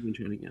 Let me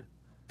try it again.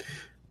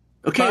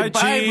 Okay,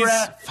 bye, cheese.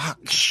 Brad. Fuck.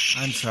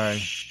 I'm sorry.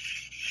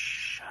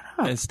 Shut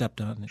up. I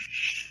stepped on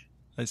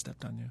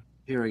you.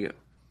 Here I go.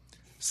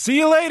 See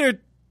you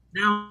later.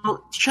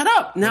 Now, shut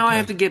up. Now I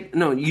have to get.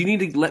 No, you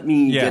need to let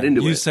me get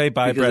into it. You say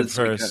bye, because Brad, it's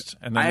first,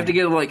 and then I have to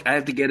get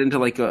it in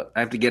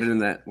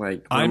that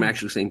when I'm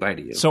actually saying bye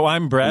to you. So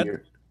I'm bread.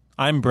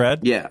 I'm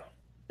bread. Yeah,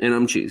 and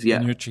I'm cheese. Yeah,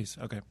 and you're cheese.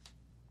 Okay.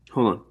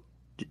 Hold on.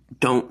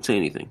 Don't say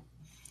anything.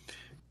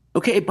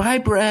 Okay, bye,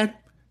 Brad.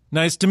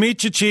 Nice to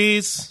meet you,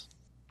 cheese.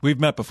 We've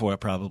met before,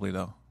 probably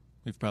though.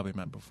 We've probably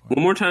met before.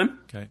 One more time.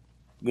 Okay.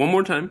 One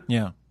more time.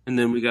 Yeah. And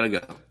then we gotta go.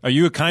 Are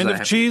you a kind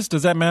of cheese?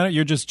 Does that matter?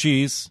 You're just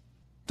cheese.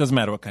 Doesn't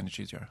matter what kind of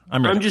cheese you are.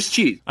 I'm just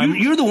cheese.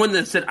 You're the one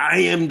that said I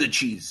am the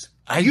cheese.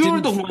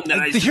 You're the one that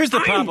I said Here's the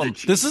I problem. am the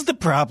cheese. This is the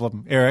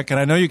problem, Eric, and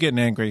I know you're getting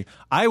angry.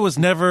 I was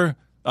never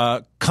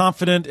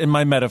confident in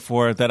my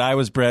metaphor that I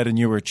was bread and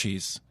you were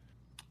cheese.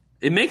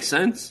 It makes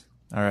sense.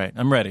 All right.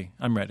 I'm ready.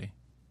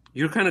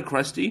 You're kind of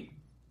crusty.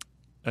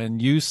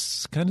 And you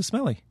kind of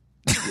smelly.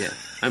 Yeah,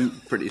 I'm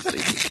pretty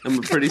stinky. I'm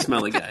a pretty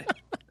smelly guy.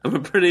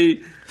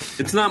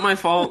 It's not my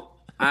fault.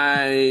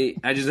 I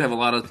just have a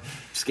lot of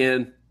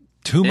skin.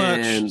 Too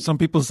much. Some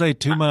people say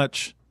too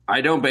much. I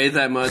don't bathe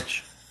that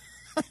much.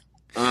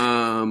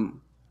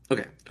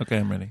 Okay. Okay,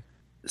 I'm ready.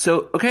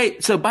 So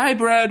bye,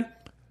 Brad.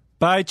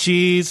 Bye,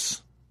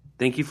 cheese.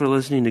 Thank you for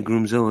listening to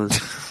Groomzilla's.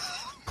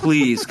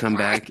 Please come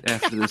back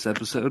after this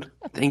episode.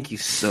 Thank you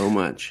so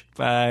much.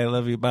 Bye.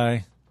 Love you.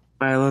 Bye.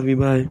 Bye. I love you.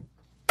 Bye.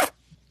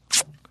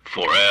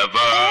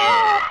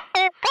 Forever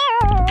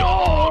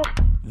Dog.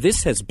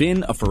 This has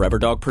been a Forever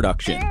Dog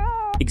production.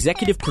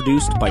 Executive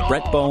produced by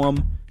Brett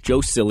Boehm, Joe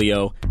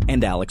Cilio,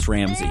 and Alex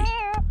Ramsey.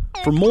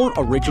 For more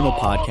original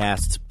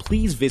podcasts,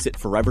 please visit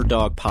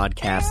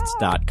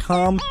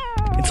foreverdogpodcasts.com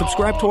and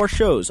subscribe to our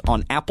shows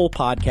on Apple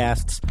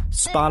Podcasts,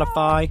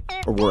 Spotify,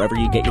 or wherever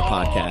you get your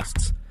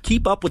podcasts.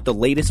 Keep up with the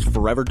latest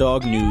Forever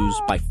Dog news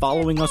by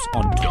following us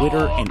on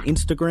Twitter and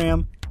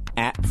Instagram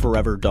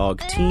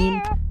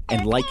 @ForeverDogTeam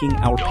and liking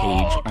our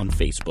page on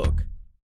Facebook.